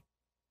penny."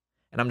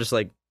 And I'm just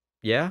like,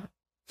 "Yeah?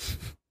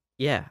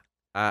 Yeah,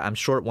 I'm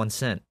short 1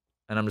 cent."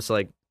 And I'm just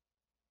like,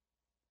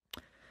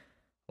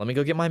 let me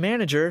go get my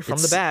manager from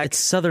the back. It's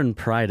Southern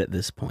pride at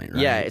this point,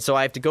 right? Yeah, so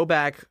I have to go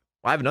back.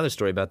 I have another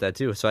story about that,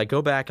 too. So I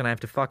go back, and I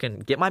have to fucking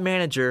get my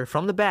manager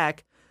from the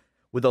back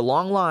with a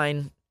long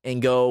line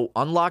and go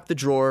unlock the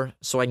drawer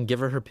so I can give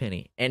her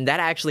penny. And that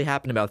actually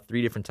happened about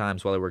 3 different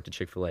times while I worked at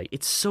Chick-fil-A.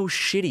 It's so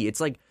shitty.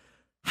 It's like,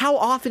 how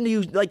often do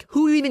you, like,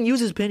 who even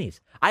uses pennies?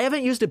 I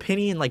haven't used a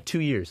penny in like 2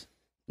 years.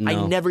 No.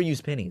 I never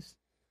use pennies.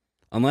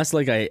 Unless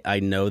like I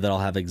know that I'll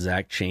have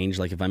exact change.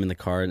 Like if I'm in the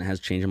car and it has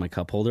change in my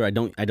cup holder, I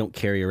don't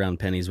carry around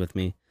pennies with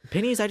me.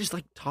 Pennies, I just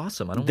like toss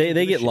them. I don't.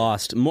 They get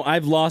lost.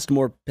 I've lost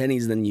more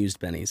pennies than used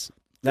pennies.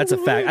 That's a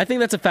fact. I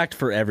think that's a fact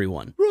for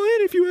everyone.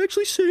 Ryan, if you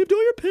actually saved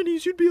all your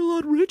pennies, you'd be a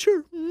lot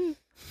richer.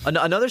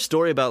 Another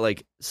story about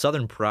like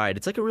Southern pride.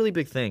 It's like a really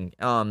big thing.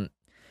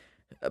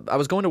 I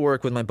was going to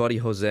work with my buddy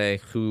Jose,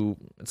 who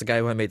it's a guy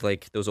who I made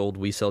like those old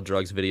We Sell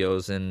Drugs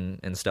videos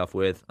and stuff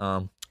with.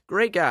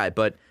 Great guy,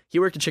 but he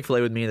worked at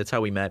Chick-fil-A with me. That's how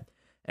we met.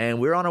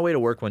 And we were on our way to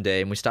work one day,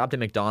 and we stopped at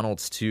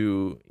McDonald's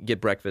to get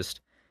breakfast.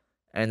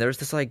 And there was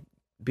this like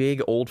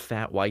big old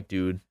fat white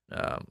dude,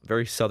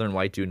 very Southern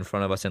white dude in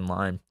front of us in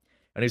line.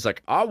 And he's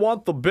like, "I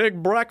want the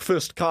big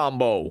breakfast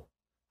combo."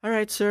 "All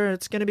right, sir,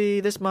 it's going to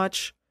be this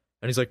much."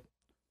 And he's like,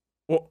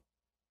 "Well,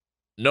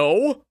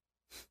 no,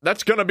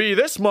 that's going to be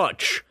this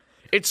much.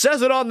 It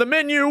says it on the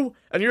menu,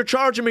 and you're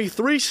charging me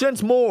 3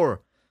 cents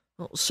more."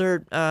 "Well,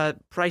 sir,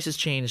 price has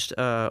changed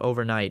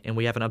overnight, and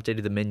we haven't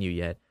updated the menu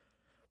yet."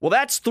 "Well,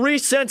 that's 3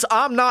 cents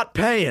I'm not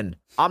paying.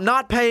 I'm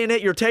not paying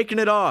it. You're taking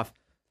it off."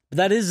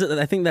 I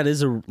think that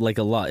is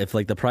a lot. If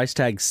like the price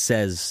tag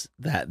says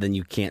that, then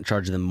you can't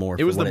charge them more.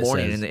 It was the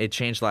morning, and it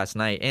changed last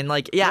night. And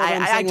like,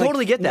 yeah, I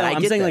totally get that.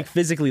 I'm saying like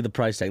physically the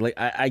price tag. Like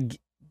I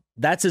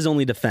that's his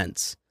only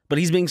defense. But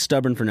he's being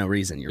stubborn for no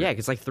reason. Yeah,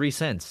 it's like 3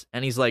 cents,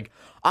 and he's like,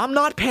 "I'm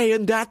not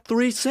paying that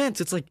 3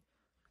 cents." It's like,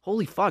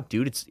 holy fuck,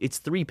 dude! It's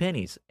 3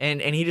 pennies,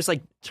 and he just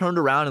like turned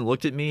around and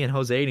looked at me and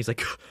Jose, and he's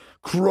like,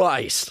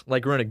 "Christ!"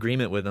 Like we're in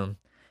agreement with him.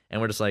 And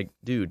we're just like,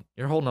 "Dude,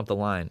 you're holding up the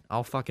line.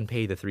 I'll fucking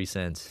pay the 3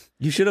 cents."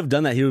 You should have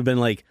done that. He would have been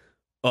like,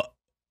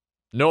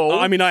 "No,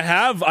 I mean, I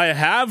have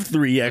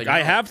 3. Like,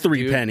 I no, have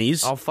 3 dude,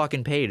 pennies. I'll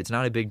fucking pay it. It's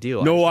not a big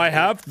deal." No, I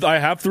have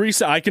 3.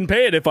 I can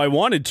pay it if I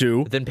wanted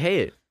to. Then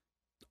pay it.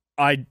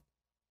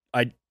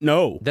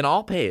 No. Then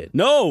I'll pay it.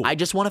 No. I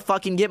just want to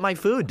fucking get my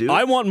food, dude.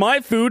 I want my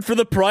food for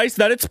the price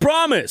that it's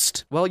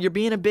promised. Well, you're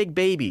being a big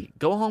baby.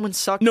 Go home and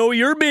suck. No,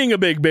 you're being a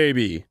big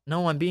baby.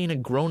 No, I'm being a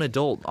grown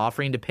adult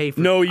offering to pay for.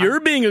 No, you're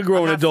being a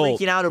grown I'm not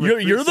adult. freaking out over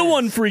You're 3 the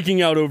one cents.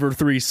 freaking out over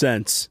 3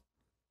 cents.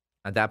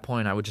 At that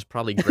point, I would just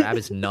probably grab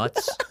his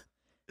nuts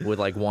with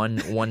like one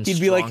He'd strong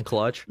be like,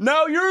 clutch.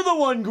 "Now you're the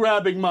one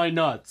grabbing my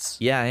nuts."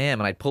 Yeah, I am,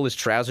 and I'd pull his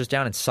trousers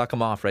down and suck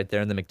him off right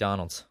there in the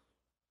McDonald's.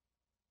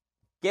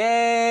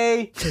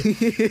 Gay.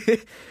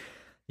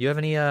 You have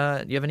any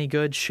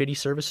good shitty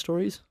service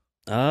stories?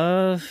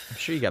 I'm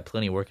sure you got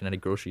plenty working at a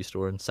grocery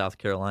store in South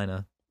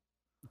Carolina.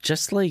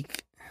 Just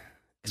like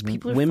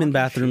people are women fucking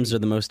bathrooms shitty. are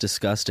the most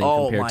disgusting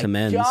compared to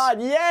men's. Oh my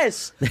God,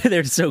 yes.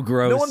 They're so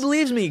gross. No one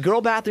believes me.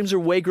 Girl bathrooms are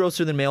way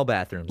grosser than male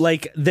bathrooms.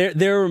 Like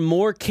there are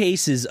more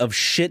cases of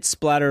shit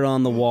splattered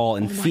on the wall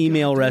in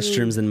female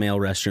restrooms than male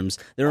restrooms.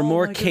 There are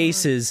more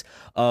cases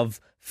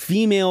of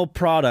female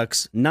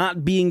products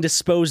not being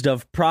disposed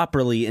of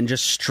properly and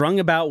just strung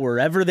about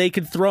wherever they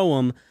could throw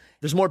them.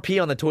 There's more pee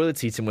on the toilet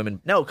seats in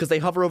women. No, because they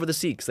hover over the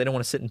seat because they don't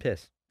want to sit and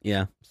piss.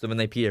 Yeah. So then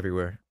they pee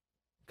everywhere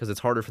because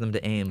it's harder for them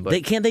to aim.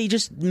 But Can't they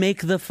just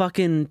make the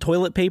fucking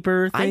toilet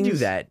paper things? I do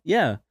that.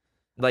 Yeah.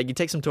 Like you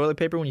take some toilet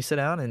paper when you sit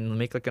down and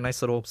make like a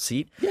nice little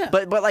seat. Yeah.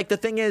 But like the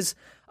thing is,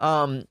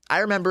 I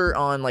remember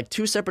on like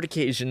 2 separate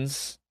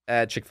occasions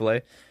at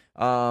Chick-fil-A,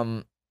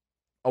 a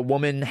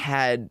woman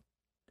had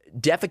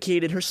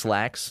defecated her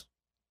slacks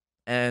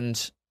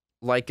and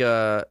like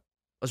was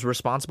a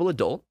responsible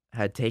adult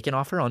had taken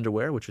off her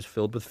underwear, which was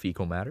filled with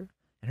fecal matter,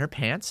 and her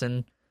pants,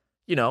 and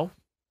you know,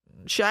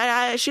 she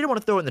didn't want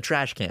to throw it in the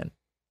trash can.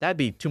 That'd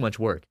be too much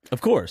work. Of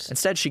course.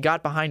 Instead, she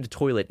got behind a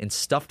toilet and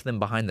stuffed them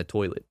behind the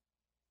toilet.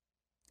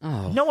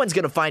 Oh. No one's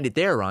gonna find it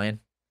there, Ryan.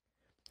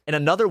 And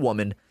another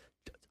woman,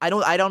 I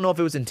don't know if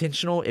it was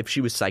intentional, if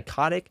she was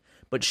psychotic,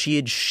 but she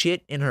had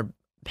shit in her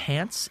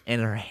pants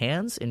and her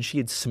hands, and she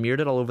had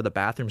smeared it all over the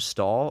bathroom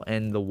stall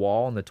and the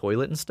wall and the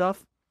toilet and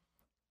stuff.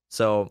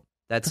 So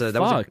that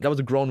was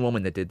a grown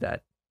woman that did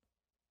that.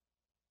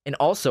 And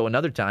also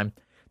another time,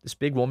 this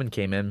big woman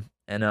came in,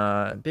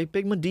 and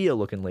big Medea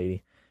looking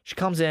lady. She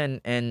comes in,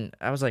 and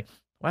I was like,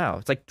 wow.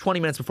 It's like 20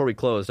 minutes before we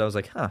closed. I was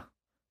like, huh,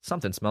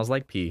 something smells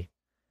like pee.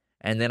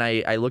 And then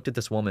I looked at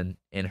this woman,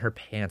 and her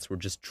pants were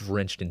just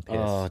drenched in piss.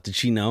 Oh, did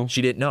she know?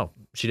 She didn't know.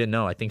 She didn't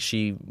know. I think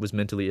she was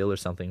mentally ill or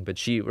something. But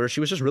she was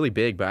just really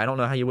big. But I don't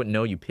know how you wouldn't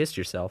know you pissed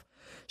yourself.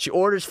 She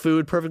orders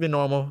food, perfectly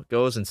normal,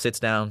 goes and sits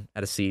down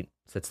at a seat,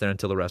 sits there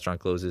until the restaurant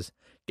closes,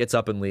 gets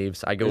up and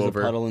leaves. I go There's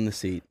over. a puddle in the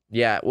seat.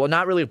 Yeah, well,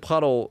 not really a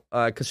puddle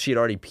because she had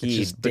already peed.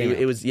 just But damp.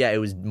 it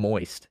was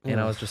moist, and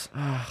I was just,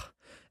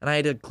 and I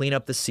had to clean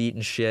up the seat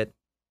and shit.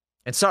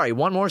 And sorry,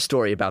 one more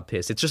story about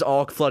piss. It's just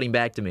all flooding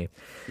back to me.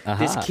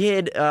 This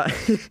kid, there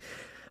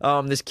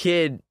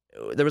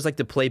was like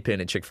the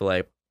playpen at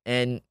Chick-fil-A.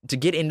 And to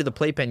get into the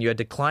playpen, you had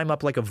to climb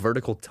up like a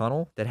vertical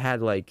tunnel that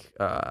had like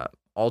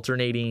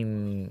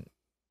alternating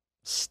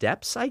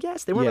steps, I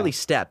guess. They weren't really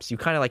steps. You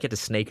kind of like had to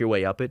snake your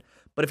way up it.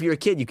 But if you're a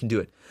kid, you can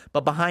do it.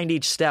 But behind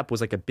each step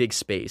was like a big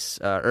space.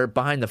 Or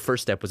behind the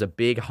first step was a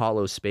big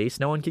hollow space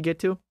no one could get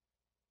to.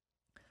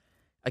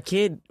 A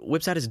kid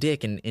whips out his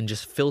dick and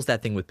just fills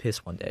that thing with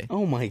piss one day.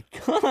 Oh my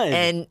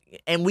God.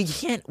 And we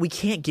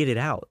can't get it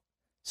out.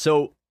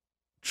 So,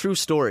 true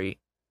story.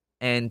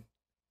 And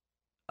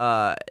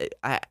I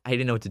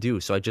didn't know what to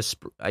do, so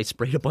I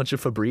sprayed a bunch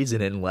of Febreze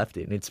in it and left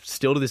it. And it's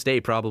still to this day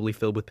probably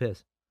filled with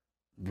piss.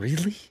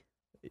 Really?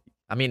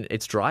 I mean,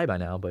 it's dry by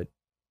now, but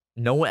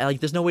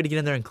there's no way to get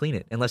in there and clean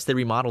it unless they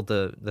remodeled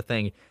the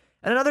thing.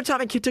 And another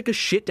time, a kid took a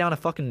shit down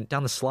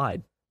the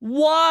slide.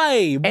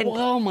 Why?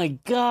 Oh my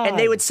God. And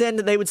they would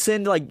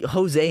send like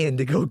Jose in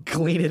to go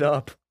clean it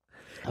up.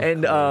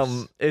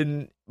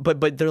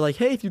 But they're like,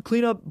 hey, if you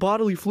clean up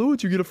bodily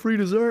fluids, you get a free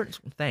dessert.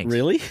 Thanks.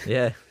 Really?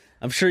 Yeah.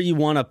 I'm sure you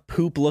want a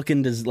poop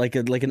looking like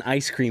an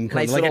ice cream cone,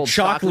 Nice like a little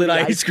chocolate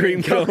ice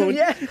cream cone.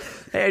 Yeah.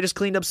 Hey, I just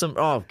cleaned up some.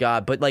 Oh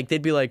God. But like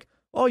they'd be like,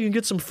 oh, you can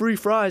get some free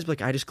fries. But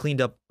like I just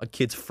cleaned up a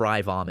kid's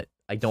fry vomit.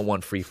 I don't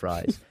want free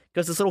fries.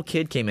 Because this little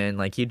kid came in,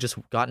 like he'd just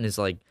gotten his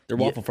like Their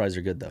waffle fries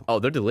are good though. Oh,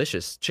 they're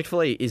delicious.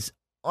 Chick-fil-A is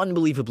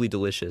unbelievably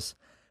delicious.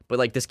 But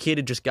like this kid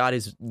had just got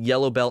his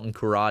yellow belt in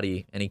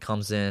karate, and he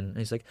comes in and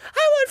he's like,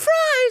 I want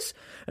fries.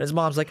 And his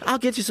mom's like, I'll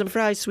get you some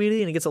fries,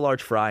 sweetie. And he gets a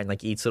large fry and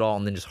like eats it all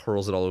and then just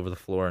hurls it all over the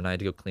floor. And I had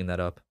to go clean that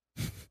up.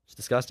 It's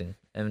disgusting.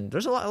 And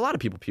there's a lot of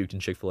people puked in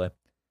Chick-fil-A.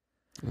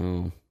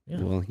 Oh, Yeah.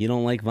 Well, you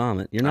don't like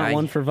vomit. You're not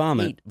one for I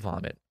vomit. hate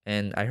vomit.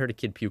 And I heard a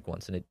kid puke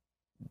once, and it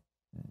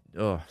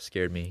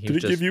scared me.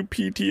 Did it give you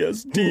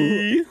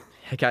PTSD?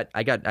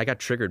 I got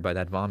triggered by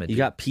that vomit. You dude.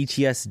 got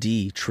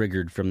PTSD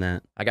triggered from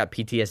that. I got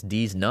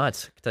PTSD's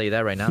nuts. I can tell you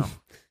that right now.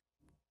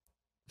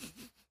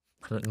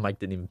 Mike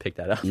didn't even pick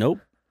that up. Nope.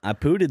 I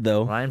pooted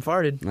though. Ryan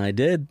farted. I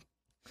did.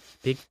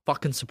 Big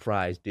fucking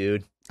surprise,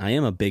 dude. I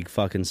am a big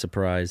fucking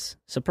surprise.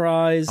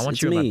 Surprise. I want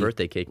it's you me, at my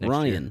birthday cake next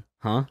Ryan. year.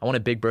 Huh? I want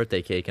a big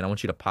birthday cake, and I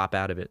want you to pop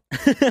out of it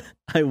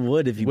I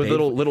would if you with paid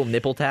little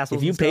nipple tassels.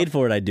 If you and stuff. paid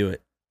for it, I'd do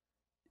it.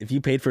 If you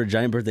paid for a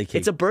giant birthday cake.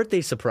 It's a birthday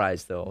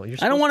surprise, though.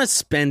 I don't want to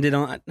spend it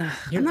on.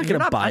 I'm not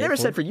going to buy it. I never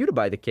said for you to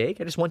buy the cake.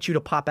 I just want you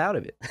to pop out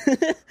of it.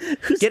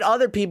 Get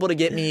other people to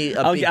get me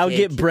a big I'll cake.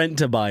 get Brent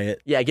to buy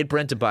it. Yeah, get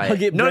Brent to buy I'll it.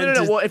 get No. Brent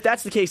to- Well, if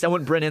that's the case, I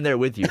want Brent in there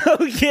with you.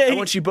 Okay. I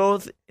want you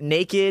both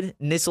naked,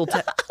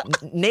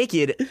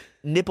 naked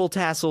nipple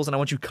tassels, and I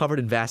want you covered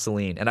in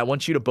Vaseline. And I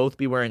want you to both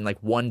be wearing like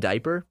one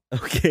diaper.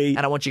 Okay.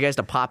 And I want you guys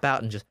to pop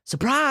out and just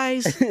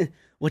surprise.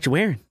 What you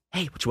wearing?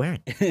 Hey, what you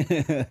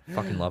wearing?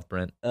 Fucking love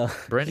Brent.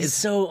 Brent he's is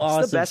so he's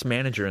awesome. the best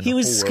manager in the He whole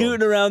was world.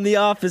 scooting around the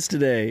office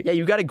today. Yeah,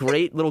 you got a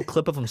great little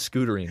clip of him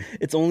scootering.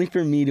 It's only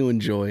for me to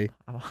enjoy.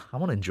 I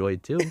want to enjoy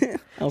it too.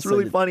 I'll It's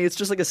really send it. funny. It's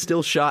just like a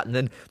still shot, and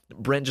then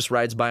Brent just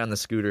rides by on the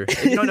scooter.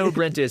 If you don't know who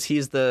Brent is,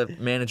 he's the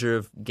manager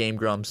of Game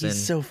Grumps. He's and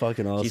so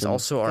fucking awesome. He's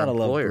also our Gotta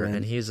love employer, Brent.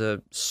 and he's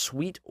a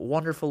sweet,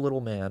 wonderful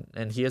little man.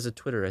 And he has a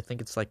Twitter. I think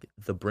it's like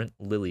the Brent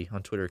Lilly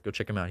on Twitter. Go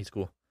check him out. He's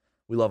cool.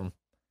 We love him.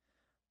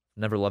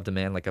 Never loved a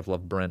man like I've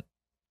loved Brent.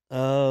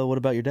 What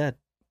about your dad?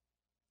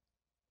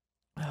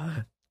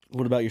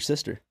 What about your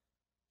sister?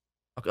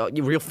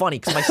 You're real funny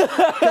because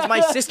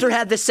my sister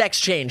had the sex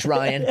change,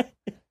 Ryan.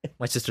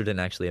 My sister didn't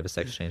actually have a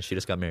sex change. She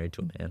just got married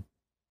to a man.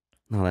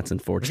 No, that's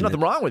There's unfortunate.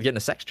 nothing wrong with getting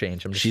a sex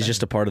change. She's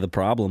just a part of the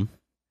problem.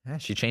 Yeah,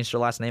 she changed her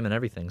last name and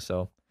everything.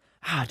 So,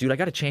 dude, I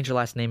got to change her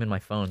last name in my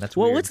phone. That's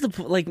Well, weird. what's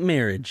the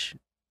marriage?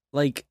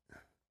 Like,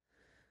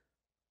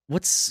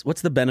 what's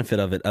the benefit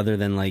of it other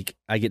than like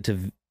I get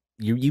to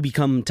you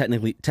become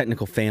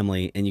technical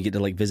family and you get to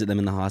like visit them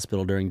in the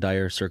hospital during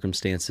dire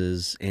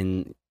circumstances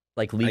and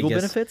like legal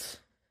benefits?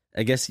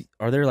 I guess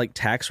are there like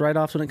tax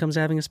write-offs when it comes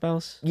to having a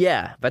spouse?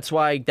 Yeah, that's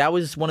why that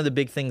was one of the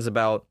big things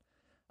about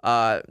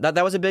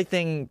that was a big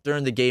thing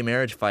during the gay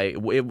marriage fight.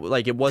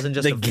 It wasn't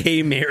just The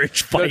gay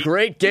marriage fight. the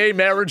Great Gay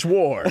Marriage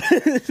War.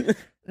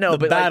 No, The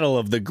but battle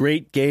of the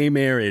great gay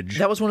marriage.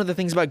 that was one of the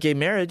things about gay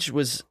marriage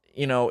was,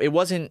 it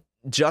wasn't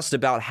just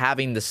about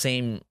having the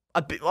same.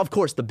 Of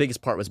course, the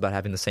biggest part was about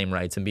having the same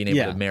rights and being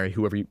able to marry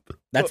whoever you.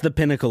 That's the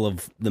pinnacle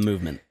of the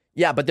movement.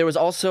 Yeah, but there was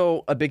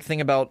also a big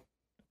thing about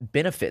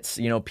benefits.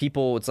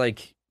 People. It's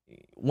like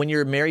when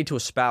you're married to a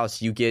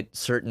spouse, you get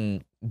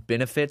certain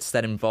benefits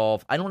that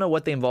involve. I don't know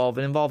what they involve.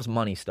 It involves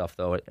money stuff,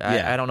 though.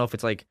 I don't know if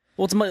it's like.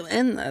 Well, it's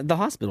and the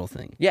hospital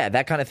thing. Yeah,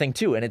 that kind of thing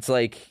too. And it's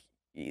like,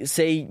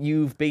 say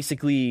you've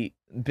basically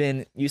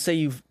been. You say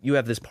you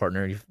have this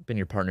partner. You've been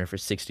your partner for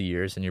 60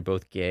 years, and you're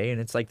both gay. And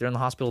it's like they're in the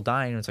hospital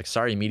dying. And it's like,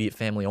 sorry, immediate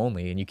family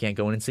only, and you can't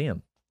go in and see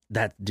them.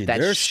 That's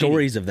there are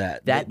stories of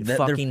that. That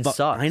fucking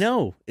sucks. I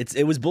know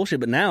it was bullshit,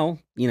 but now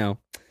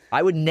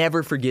I would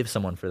never forgive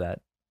someone for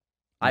that.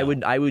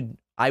 No.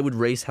 I would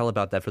race hell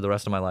about that for the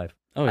rest of my life.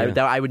 Oh,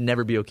 yeah. I would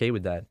never be okay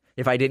with that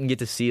if I didn't get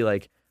to see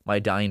like my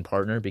dying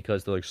partner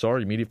because they're like,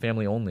 sorry, immediate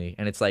family only,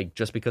 and it's like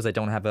just because I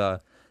don't have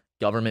a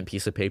government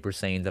piece of paper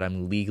saying that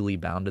I'm legally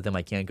bound to them,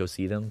 I can't go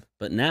see them.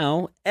 But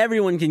now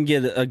everyone can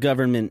get a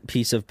government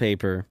piece of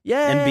paper,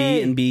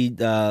 and be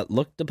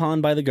looked upon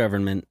by the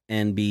government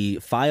and be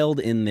filed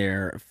in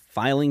their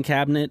filing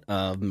cabinet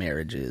of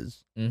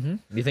marriages. Mm-hmm.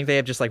 You think they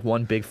have just like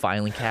one big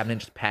filing cabinet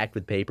just packed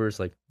with papers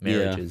like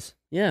marriages?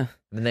 Yeah.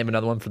 And then they have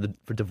another one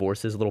for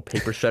divorces, a little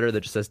paper shredder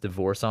that just says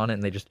divorce on it,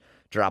 and they just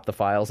drop the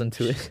files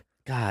into it.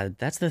 God,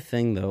 that's the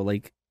thing though.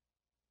 Like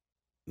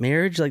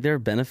marriage, like there are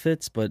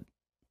benefits, but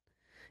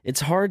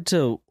it's hard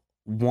to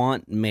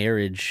want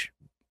marriage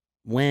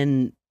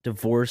when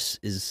divorce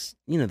is,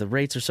 the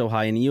rates are so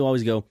high, and you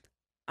always go,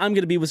 I'm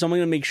going to be with someone,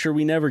 I'm going to make sure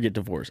we never get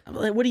divorced. I'm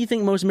like, what do you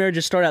think most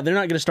marriages start out? They're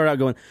not going to start out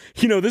going,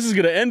 this is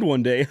going to end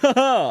one day.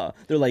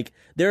 They're like,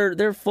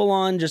 they're full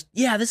on just,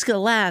 this is going to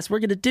last. We're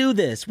going to do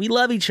this. We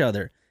love each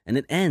other. And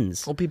it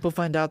ends. Well, people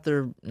find out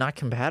they're not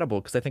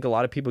compatible because I think a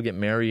lot of people get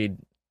married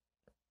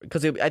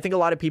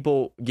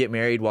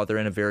while they're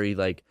in a very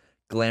like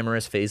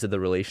glamorous phase of the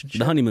relationship.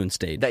 The honeymoon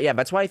stage.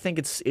 That's why I think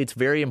it's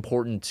very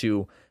important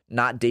to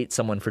not date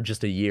someone for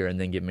just a year and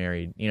then get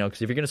married.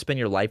 Because if you're going to spend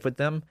your life with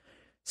them,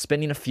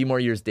 spending a few more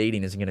years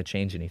dating isn't going to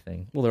change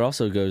anything. Well, there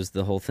also goes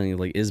the whole thing of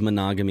like, is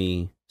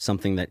monogamy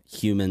something that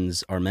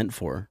humans are meant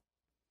for?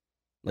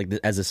 Like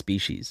as a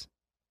species?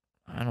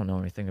 I don't know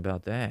anything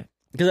about that.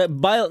 Because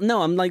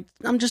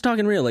I'm just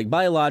talking real. Like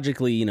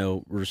biologically,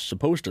 we're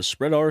supposed to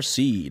spread our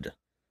seed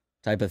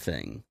type of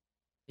thing.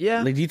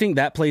 Yeah. Like, do you think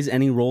that plays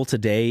any role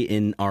today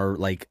in our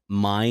like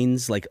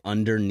minds, like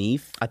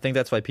underneath? I think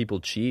that's why people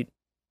cheat.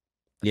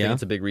 I think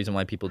it's a big reason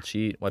why people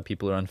cheat, why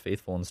people are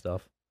unfaithful and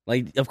stuff.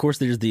 Like, of course,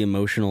 there's the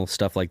emotional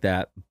stuff like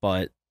that,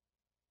 but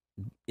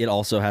it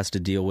also has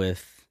to deal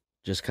with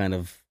just kind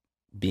of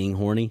being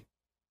horny.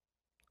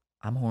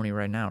 I'm horny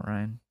right now,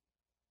 Ryan.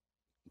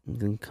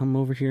 Then come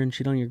over here and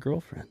cheat on your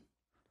girlfriend.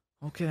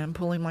 Okay, I'm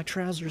pulling my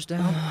trousers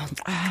down.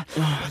 I'm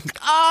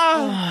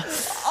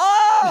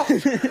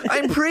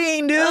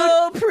preeing, dude.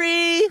 Oh,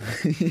 pre.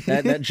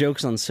 that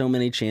joke's on so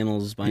many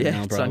channels by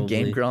now, it's probably. on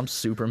Game Grumps,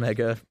 Super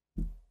Mega.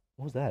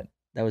 What was that?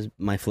 That was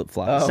my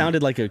flip-flop. Oh. It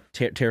sounded like a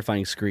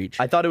terrifying screech.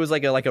 I thought it was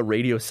like a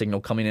radio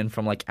signal coming in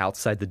from like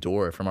outside the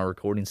door from our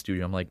recording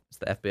studio. I'm like, is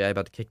the FBI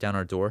about to kick down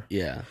our door?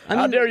 Yeah.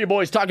 How dare you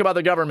boys talk about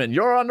the government?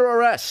 You're under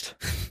arrest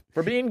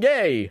for being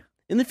gay.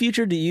 In the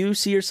future, do you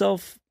see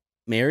yourself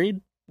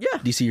married? Yeah.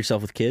 Do you see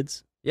yourself with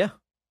kids? Yeah.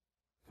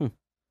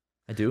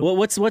 I do. Well,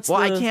 what's well,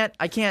 the...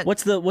 I can't.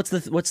 What's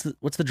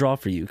the draw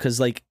for you? Because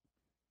like,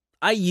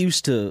 I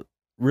used to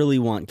really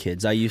want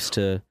kids. I used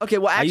to. Okay.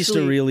 Well, actually, I used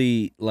to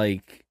really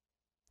like.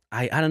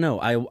 I don't know.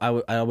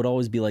 I would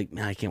always be like,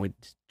 man, I can't wait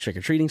to trick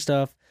or treating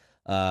stuff.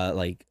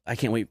 Like I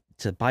can't wait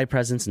to buy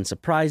presents and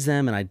surprise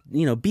them,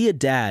 and be a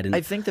dad. And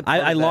I think that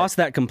I lost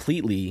that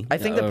completely. I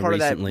think that part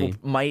recently.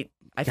 of that might.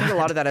 I think a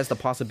lot of that has the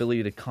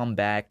possibility to come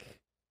back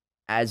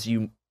as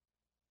you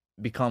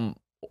become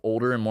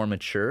older and more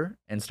mature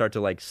and start to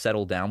like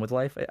settle down with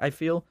life. I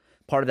feel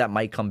part of that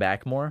might come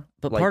back more.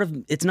 But like, part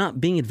of it's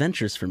not being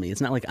adventurous for me.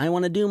 It's not like I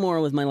want to do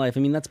more with my life. I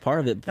mean, that's part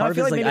of it. Part of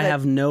it is like I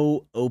have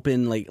no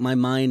open, like my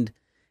mind.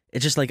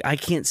 It's just like I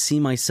can't see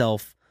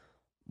myself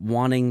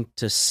wanting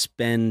to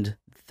spend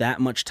that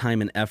much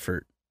time and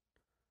effort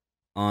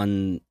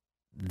on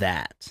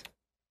that.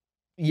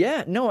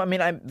 Yeah, no, I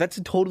mean, that's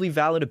a totally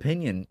valid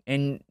opinion,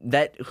 and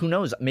that who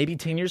knows? Maybe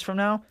 10 years from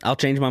now, I'll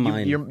change my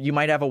mind. You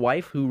might have a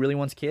wife who really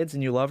wants kids,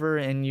 and you love her,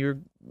 and you're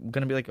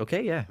gonna be like,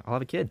 okay, yeah, I'll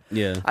have a kid.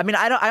 Yeah. I mean,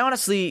 I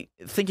honestly,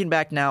 thinking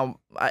back now,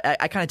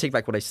 I kind of take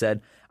back what I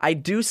said. I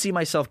do see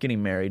myself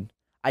getting married.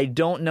 I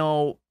don't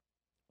know.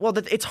 Well,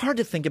 it's hard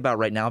to think about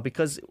right now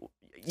because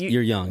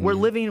you're young.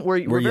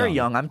 We're very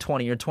young. I'm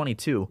 20. You're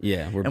 22.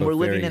 Yeah, we're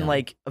living in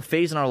like a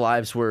phase in our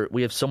lives where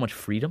we have so much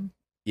freedom.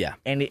 Yeah,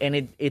 and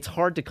it's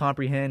hard to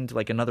comprehend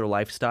like another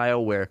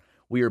lifestyle where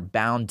we are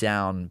bound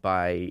down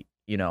by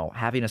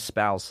having a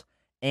spouse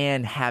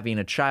and having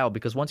a child,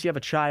 because once you have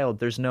a child,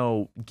 there's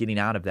no getting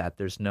out of that.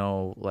 There's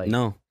no like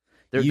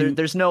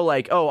there's no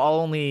like, oh,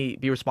 I'll only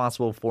be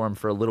responsible for him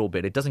for a little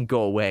bit. It doesn't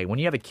go away. When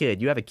you have a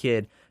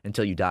kid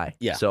until you die.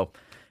 Yeah. So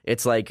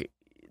it's like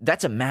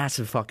that's a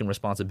massive fucking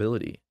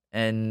responsibility,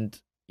 and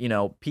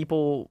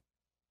people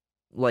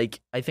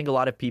like I think a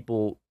lot of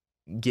people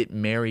get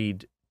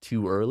married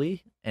too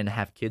early and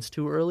have kids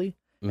too early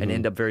and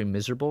end up very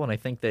miserable. And I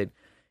think that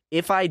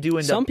if I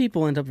do Some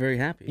people end up very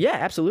happy. Yeah,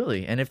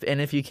 absolutely. And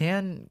if you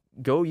can,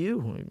 go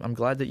you. I'm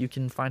glad that you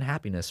can find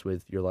happiness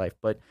with your life.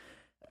 But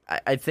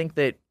I think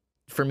that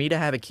for me to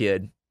have a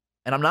kid,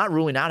 and I'm not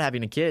ruling out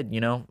having a kid,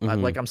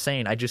 like I'm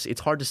saying,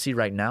 it's hard to see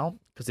right now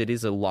because it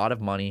is a lot of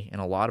money and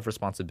a lot of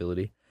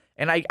responsibility.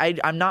 And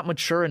I'm not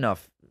mature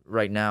enough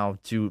right now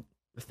to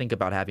think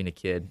about having a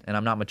kid, and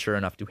I'm not mature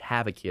enough to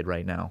have a kid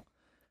right now.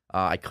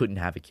 I couldn't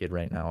have a kid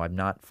right now. I'm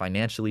not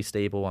financially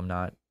stable. I'm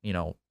not,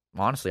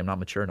 honestly, I'm not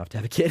mature enough to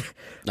have a kid.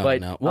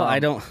 No. Well, I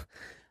don't.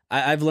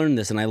 I've learned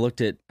this, and I've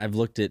looked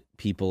at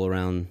people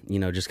around,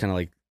 just kind of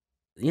like,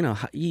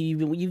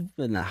 you've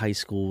been at high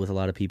school with a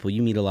lot of people.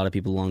 You meet a lot of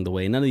people along the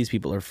way. None of these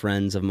people are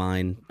friends of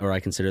mine, or I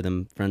consider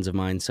them friends of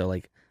mine. So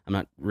like, I'm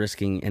not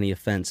risking any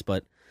offense,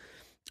 but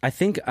I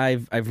think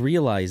I've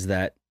realized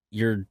that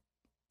you're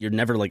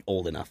never like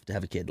old enough to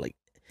have a kid. Like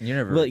you're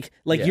never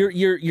yeah.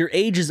 your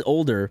age is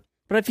older,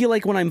 but I feel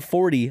like when I'm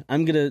 40,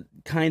 I'm gonna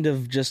kind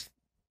of just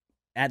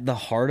at the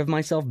heart of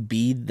myself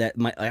be that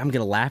I'm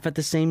gonna laugh at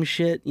the same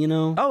shit.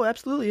 Oh,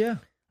 absolutely, yeah.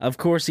 Of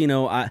course,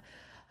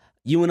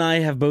 you and I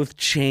have both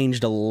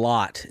changed a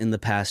lot in the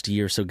past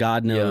year, so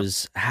God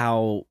knows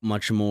how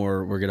much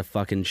more we're gonna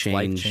fucking change.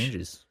 Life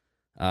changes.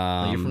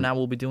 A year from now,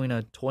 we'll be doing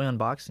a toy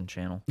unboxing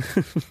channel.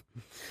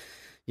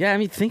 Yeah, I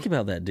mean, think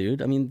about that,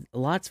 dude. I mean, a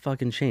lot's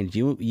fucking changed.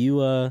 You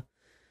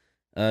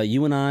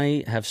and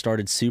I have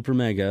started Super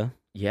Mega.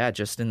 Yeah,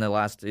 just in the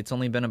last, it's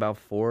only been about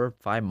 4 or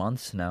 5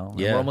 months now.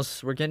 Yeah. And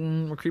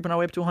we're creeping our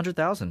way up to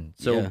 100,000.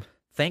 So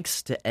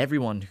thanks to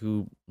everyone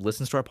who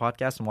listens to our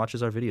podcast and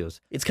watches our videos.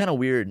 It's kind of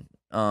weird.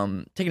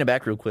 Taking it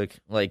back real quick,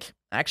 like,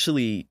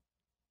 actually,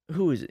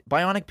 who is it?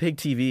 Bionic Pig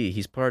TV.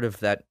 He's part of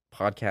that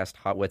podcast,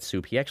 Hot Wet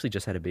Soup. He actually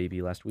just had a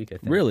baby last week, I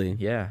think. Really?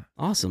 Yeah.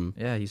 Awesome.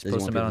 Yeah, he's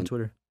posting about it on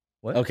Twitter.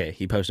 What? Okay,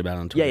 he posted about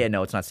it on Twitter. Yeah,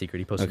 no, it's not secret.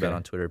 He posted about it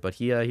on Twitter, but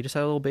he just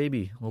had a little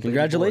baby.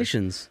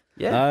 Congratulations.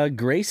 Baby boy. Yeah.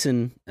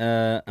 Grayson,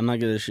 I'm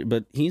not gonna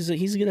but he's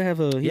gonna have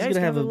a he's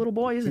gonna have a little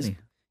boy, isn't he?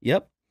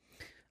 Yep.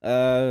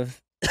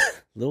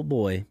 Little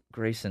boy.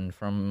 Grayson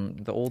from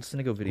the old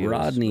Cynico videos.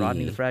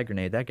 Rodney the Frag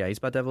Grenade, that guy. He's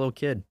about to have a little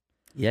kid.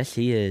 Yes,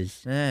 he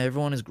is. Yeah,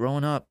 everyone is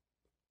growing up.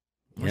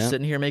 We're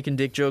sitting here making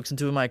dick jokes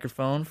into a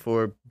microphone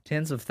for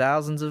tens of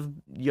thousands of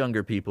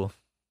younger people.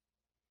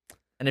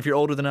 And if you're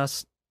older than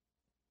us,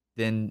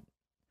 then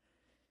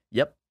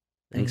yep.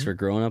 Thanks for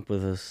growing up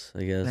with us,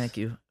 I guess. Thank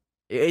you.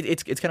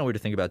 It's kind of weird to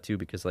think about, too,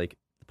 because, like,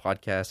 the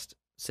podcast,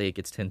 say it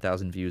gets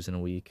 10,000 views in a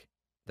week.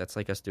 That's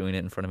like us doing it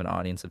in front of an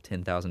audience of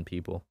 10,000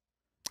 people.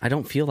 I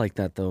don't feel like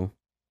that, though.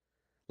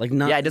 Like,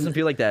 yeah, it doesn't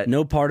feel like that.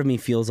 No part of me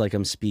feels like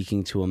I'm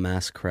speaking to a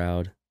mass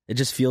crowd. It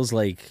just feels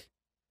like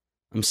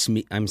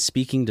I'm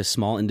speaking to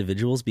small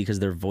individuals because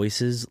their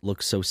voices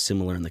look so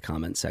similar in the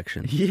comment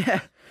section.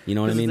 Yeah. You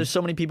know what I mean? There's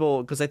so many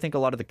people, because I think a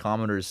lot of the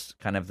commenters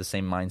kind of have the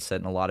same mindset,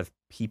 and a lot of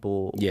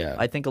people,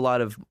 I think a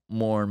lot of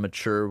more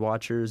mature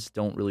watchers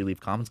don't really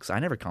leave comments, because I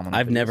never comment on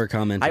I've videos. never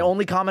commented. I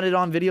only commented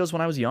on videos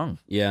when I was young.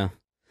 Yeah.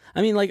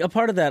 I mean, like, a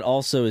part of that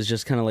also is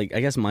just kind of like, I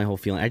guess my whole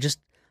feeling, I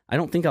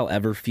don't think I'll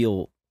ever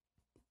feel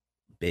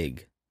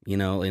big,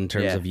 in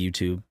terms of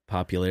YouTube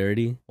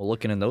popularity. Well,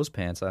 looking in those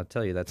pants, I'll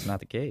tell you that's not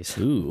the case.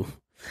 Ooh.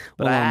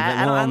 But well,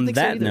 I don't think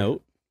that so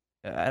note,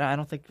 I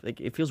don't think, like,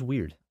 it feels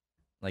weird,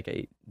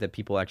 like, that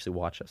people actually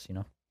watch us,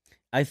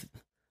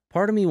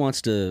 part of me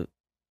wants to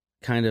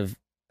kind of,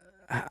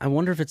 I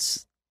wonder if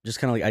it's just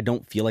kind of like I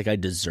don't feel like I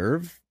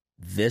deserve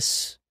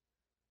this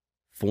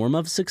form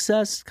of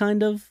success,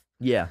 kind of.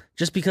 Yeah.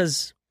 Just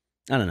because,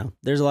 I don't know,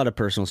 there's a lot of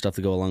personal stuff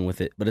to go along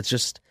with it, but it's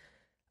just,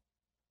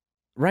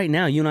 right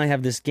now, you and I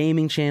have this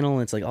gaming channel,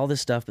 and it's like all this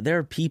stuff, but there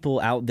are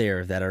people out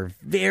there that are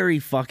very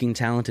fucking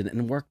talented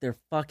and work their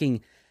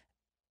fucking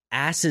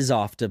asses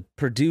off to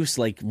produce,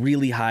 like,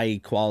 really high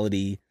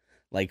quality,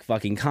 like,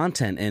 fucking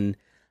content, and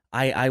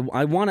I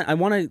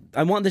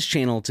want this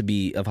channel to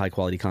be of high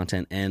quality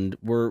content, and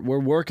we're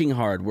working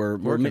hard. We're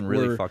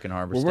really fucking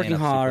hard. We're working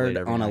hard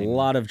on a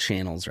lot of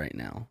channels right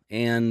now,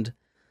 and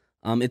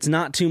it's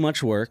not too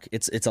much work.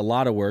 It's a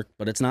lot of work,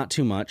 but it's not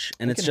too much,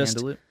 and it's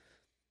just.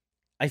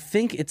 I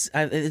think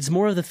it's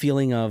more of the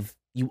feeling of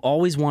you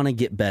always want to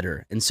get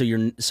better, and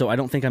so I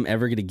don't think I'm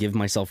ever going to give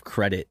myself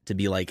credit to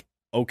be like,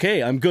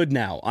 okay, I'm good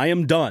now. I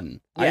am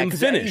done. I am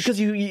finished. Because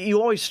you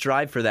always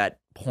strive for that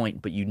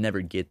point, but you never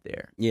get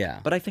there.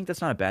 Yeah. But I think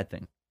that's not a bad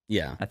thing.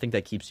 Yeah. I think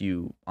that keeps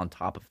you on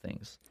top of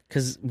things.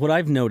 Because what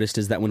I've noticed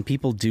is that when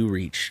people do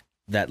reach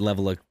that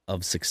level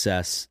of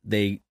success,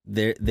 they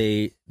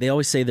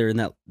always say they're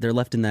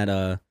left in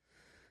that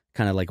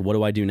kind of like, what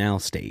do I do now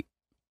state.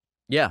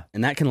 Yeah.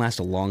 And that can last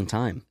a long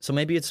time. So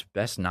maybe it's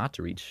best not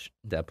to reach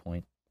that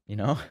point,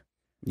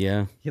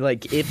 Yeah.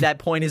 Like, if that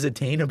point is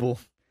attainable,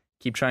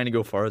 keep trying to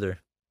go farther.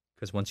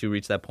 Because once you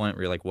reach that point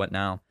where you're like, what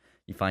now?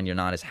 You find you're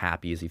not as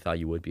happy as you thought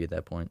you would be at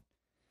that point.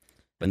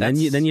 But then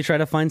you try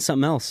to find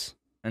something else.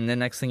 And then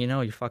next thing you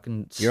know,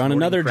 you're on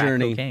another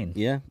journey. Cocaine.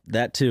 Yeah,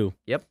 that too.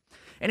 Yep.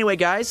 Anyway,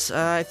 guys,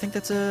 I think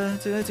that's a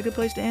good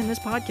place to end this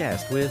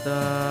podcast with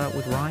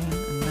Ryan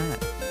and Matt.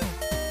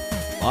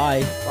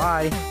 Bye.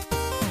 Bye.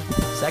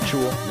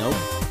 Sexual. Nope.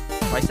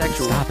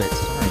 Bisexual. Stop it.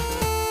 Sorry.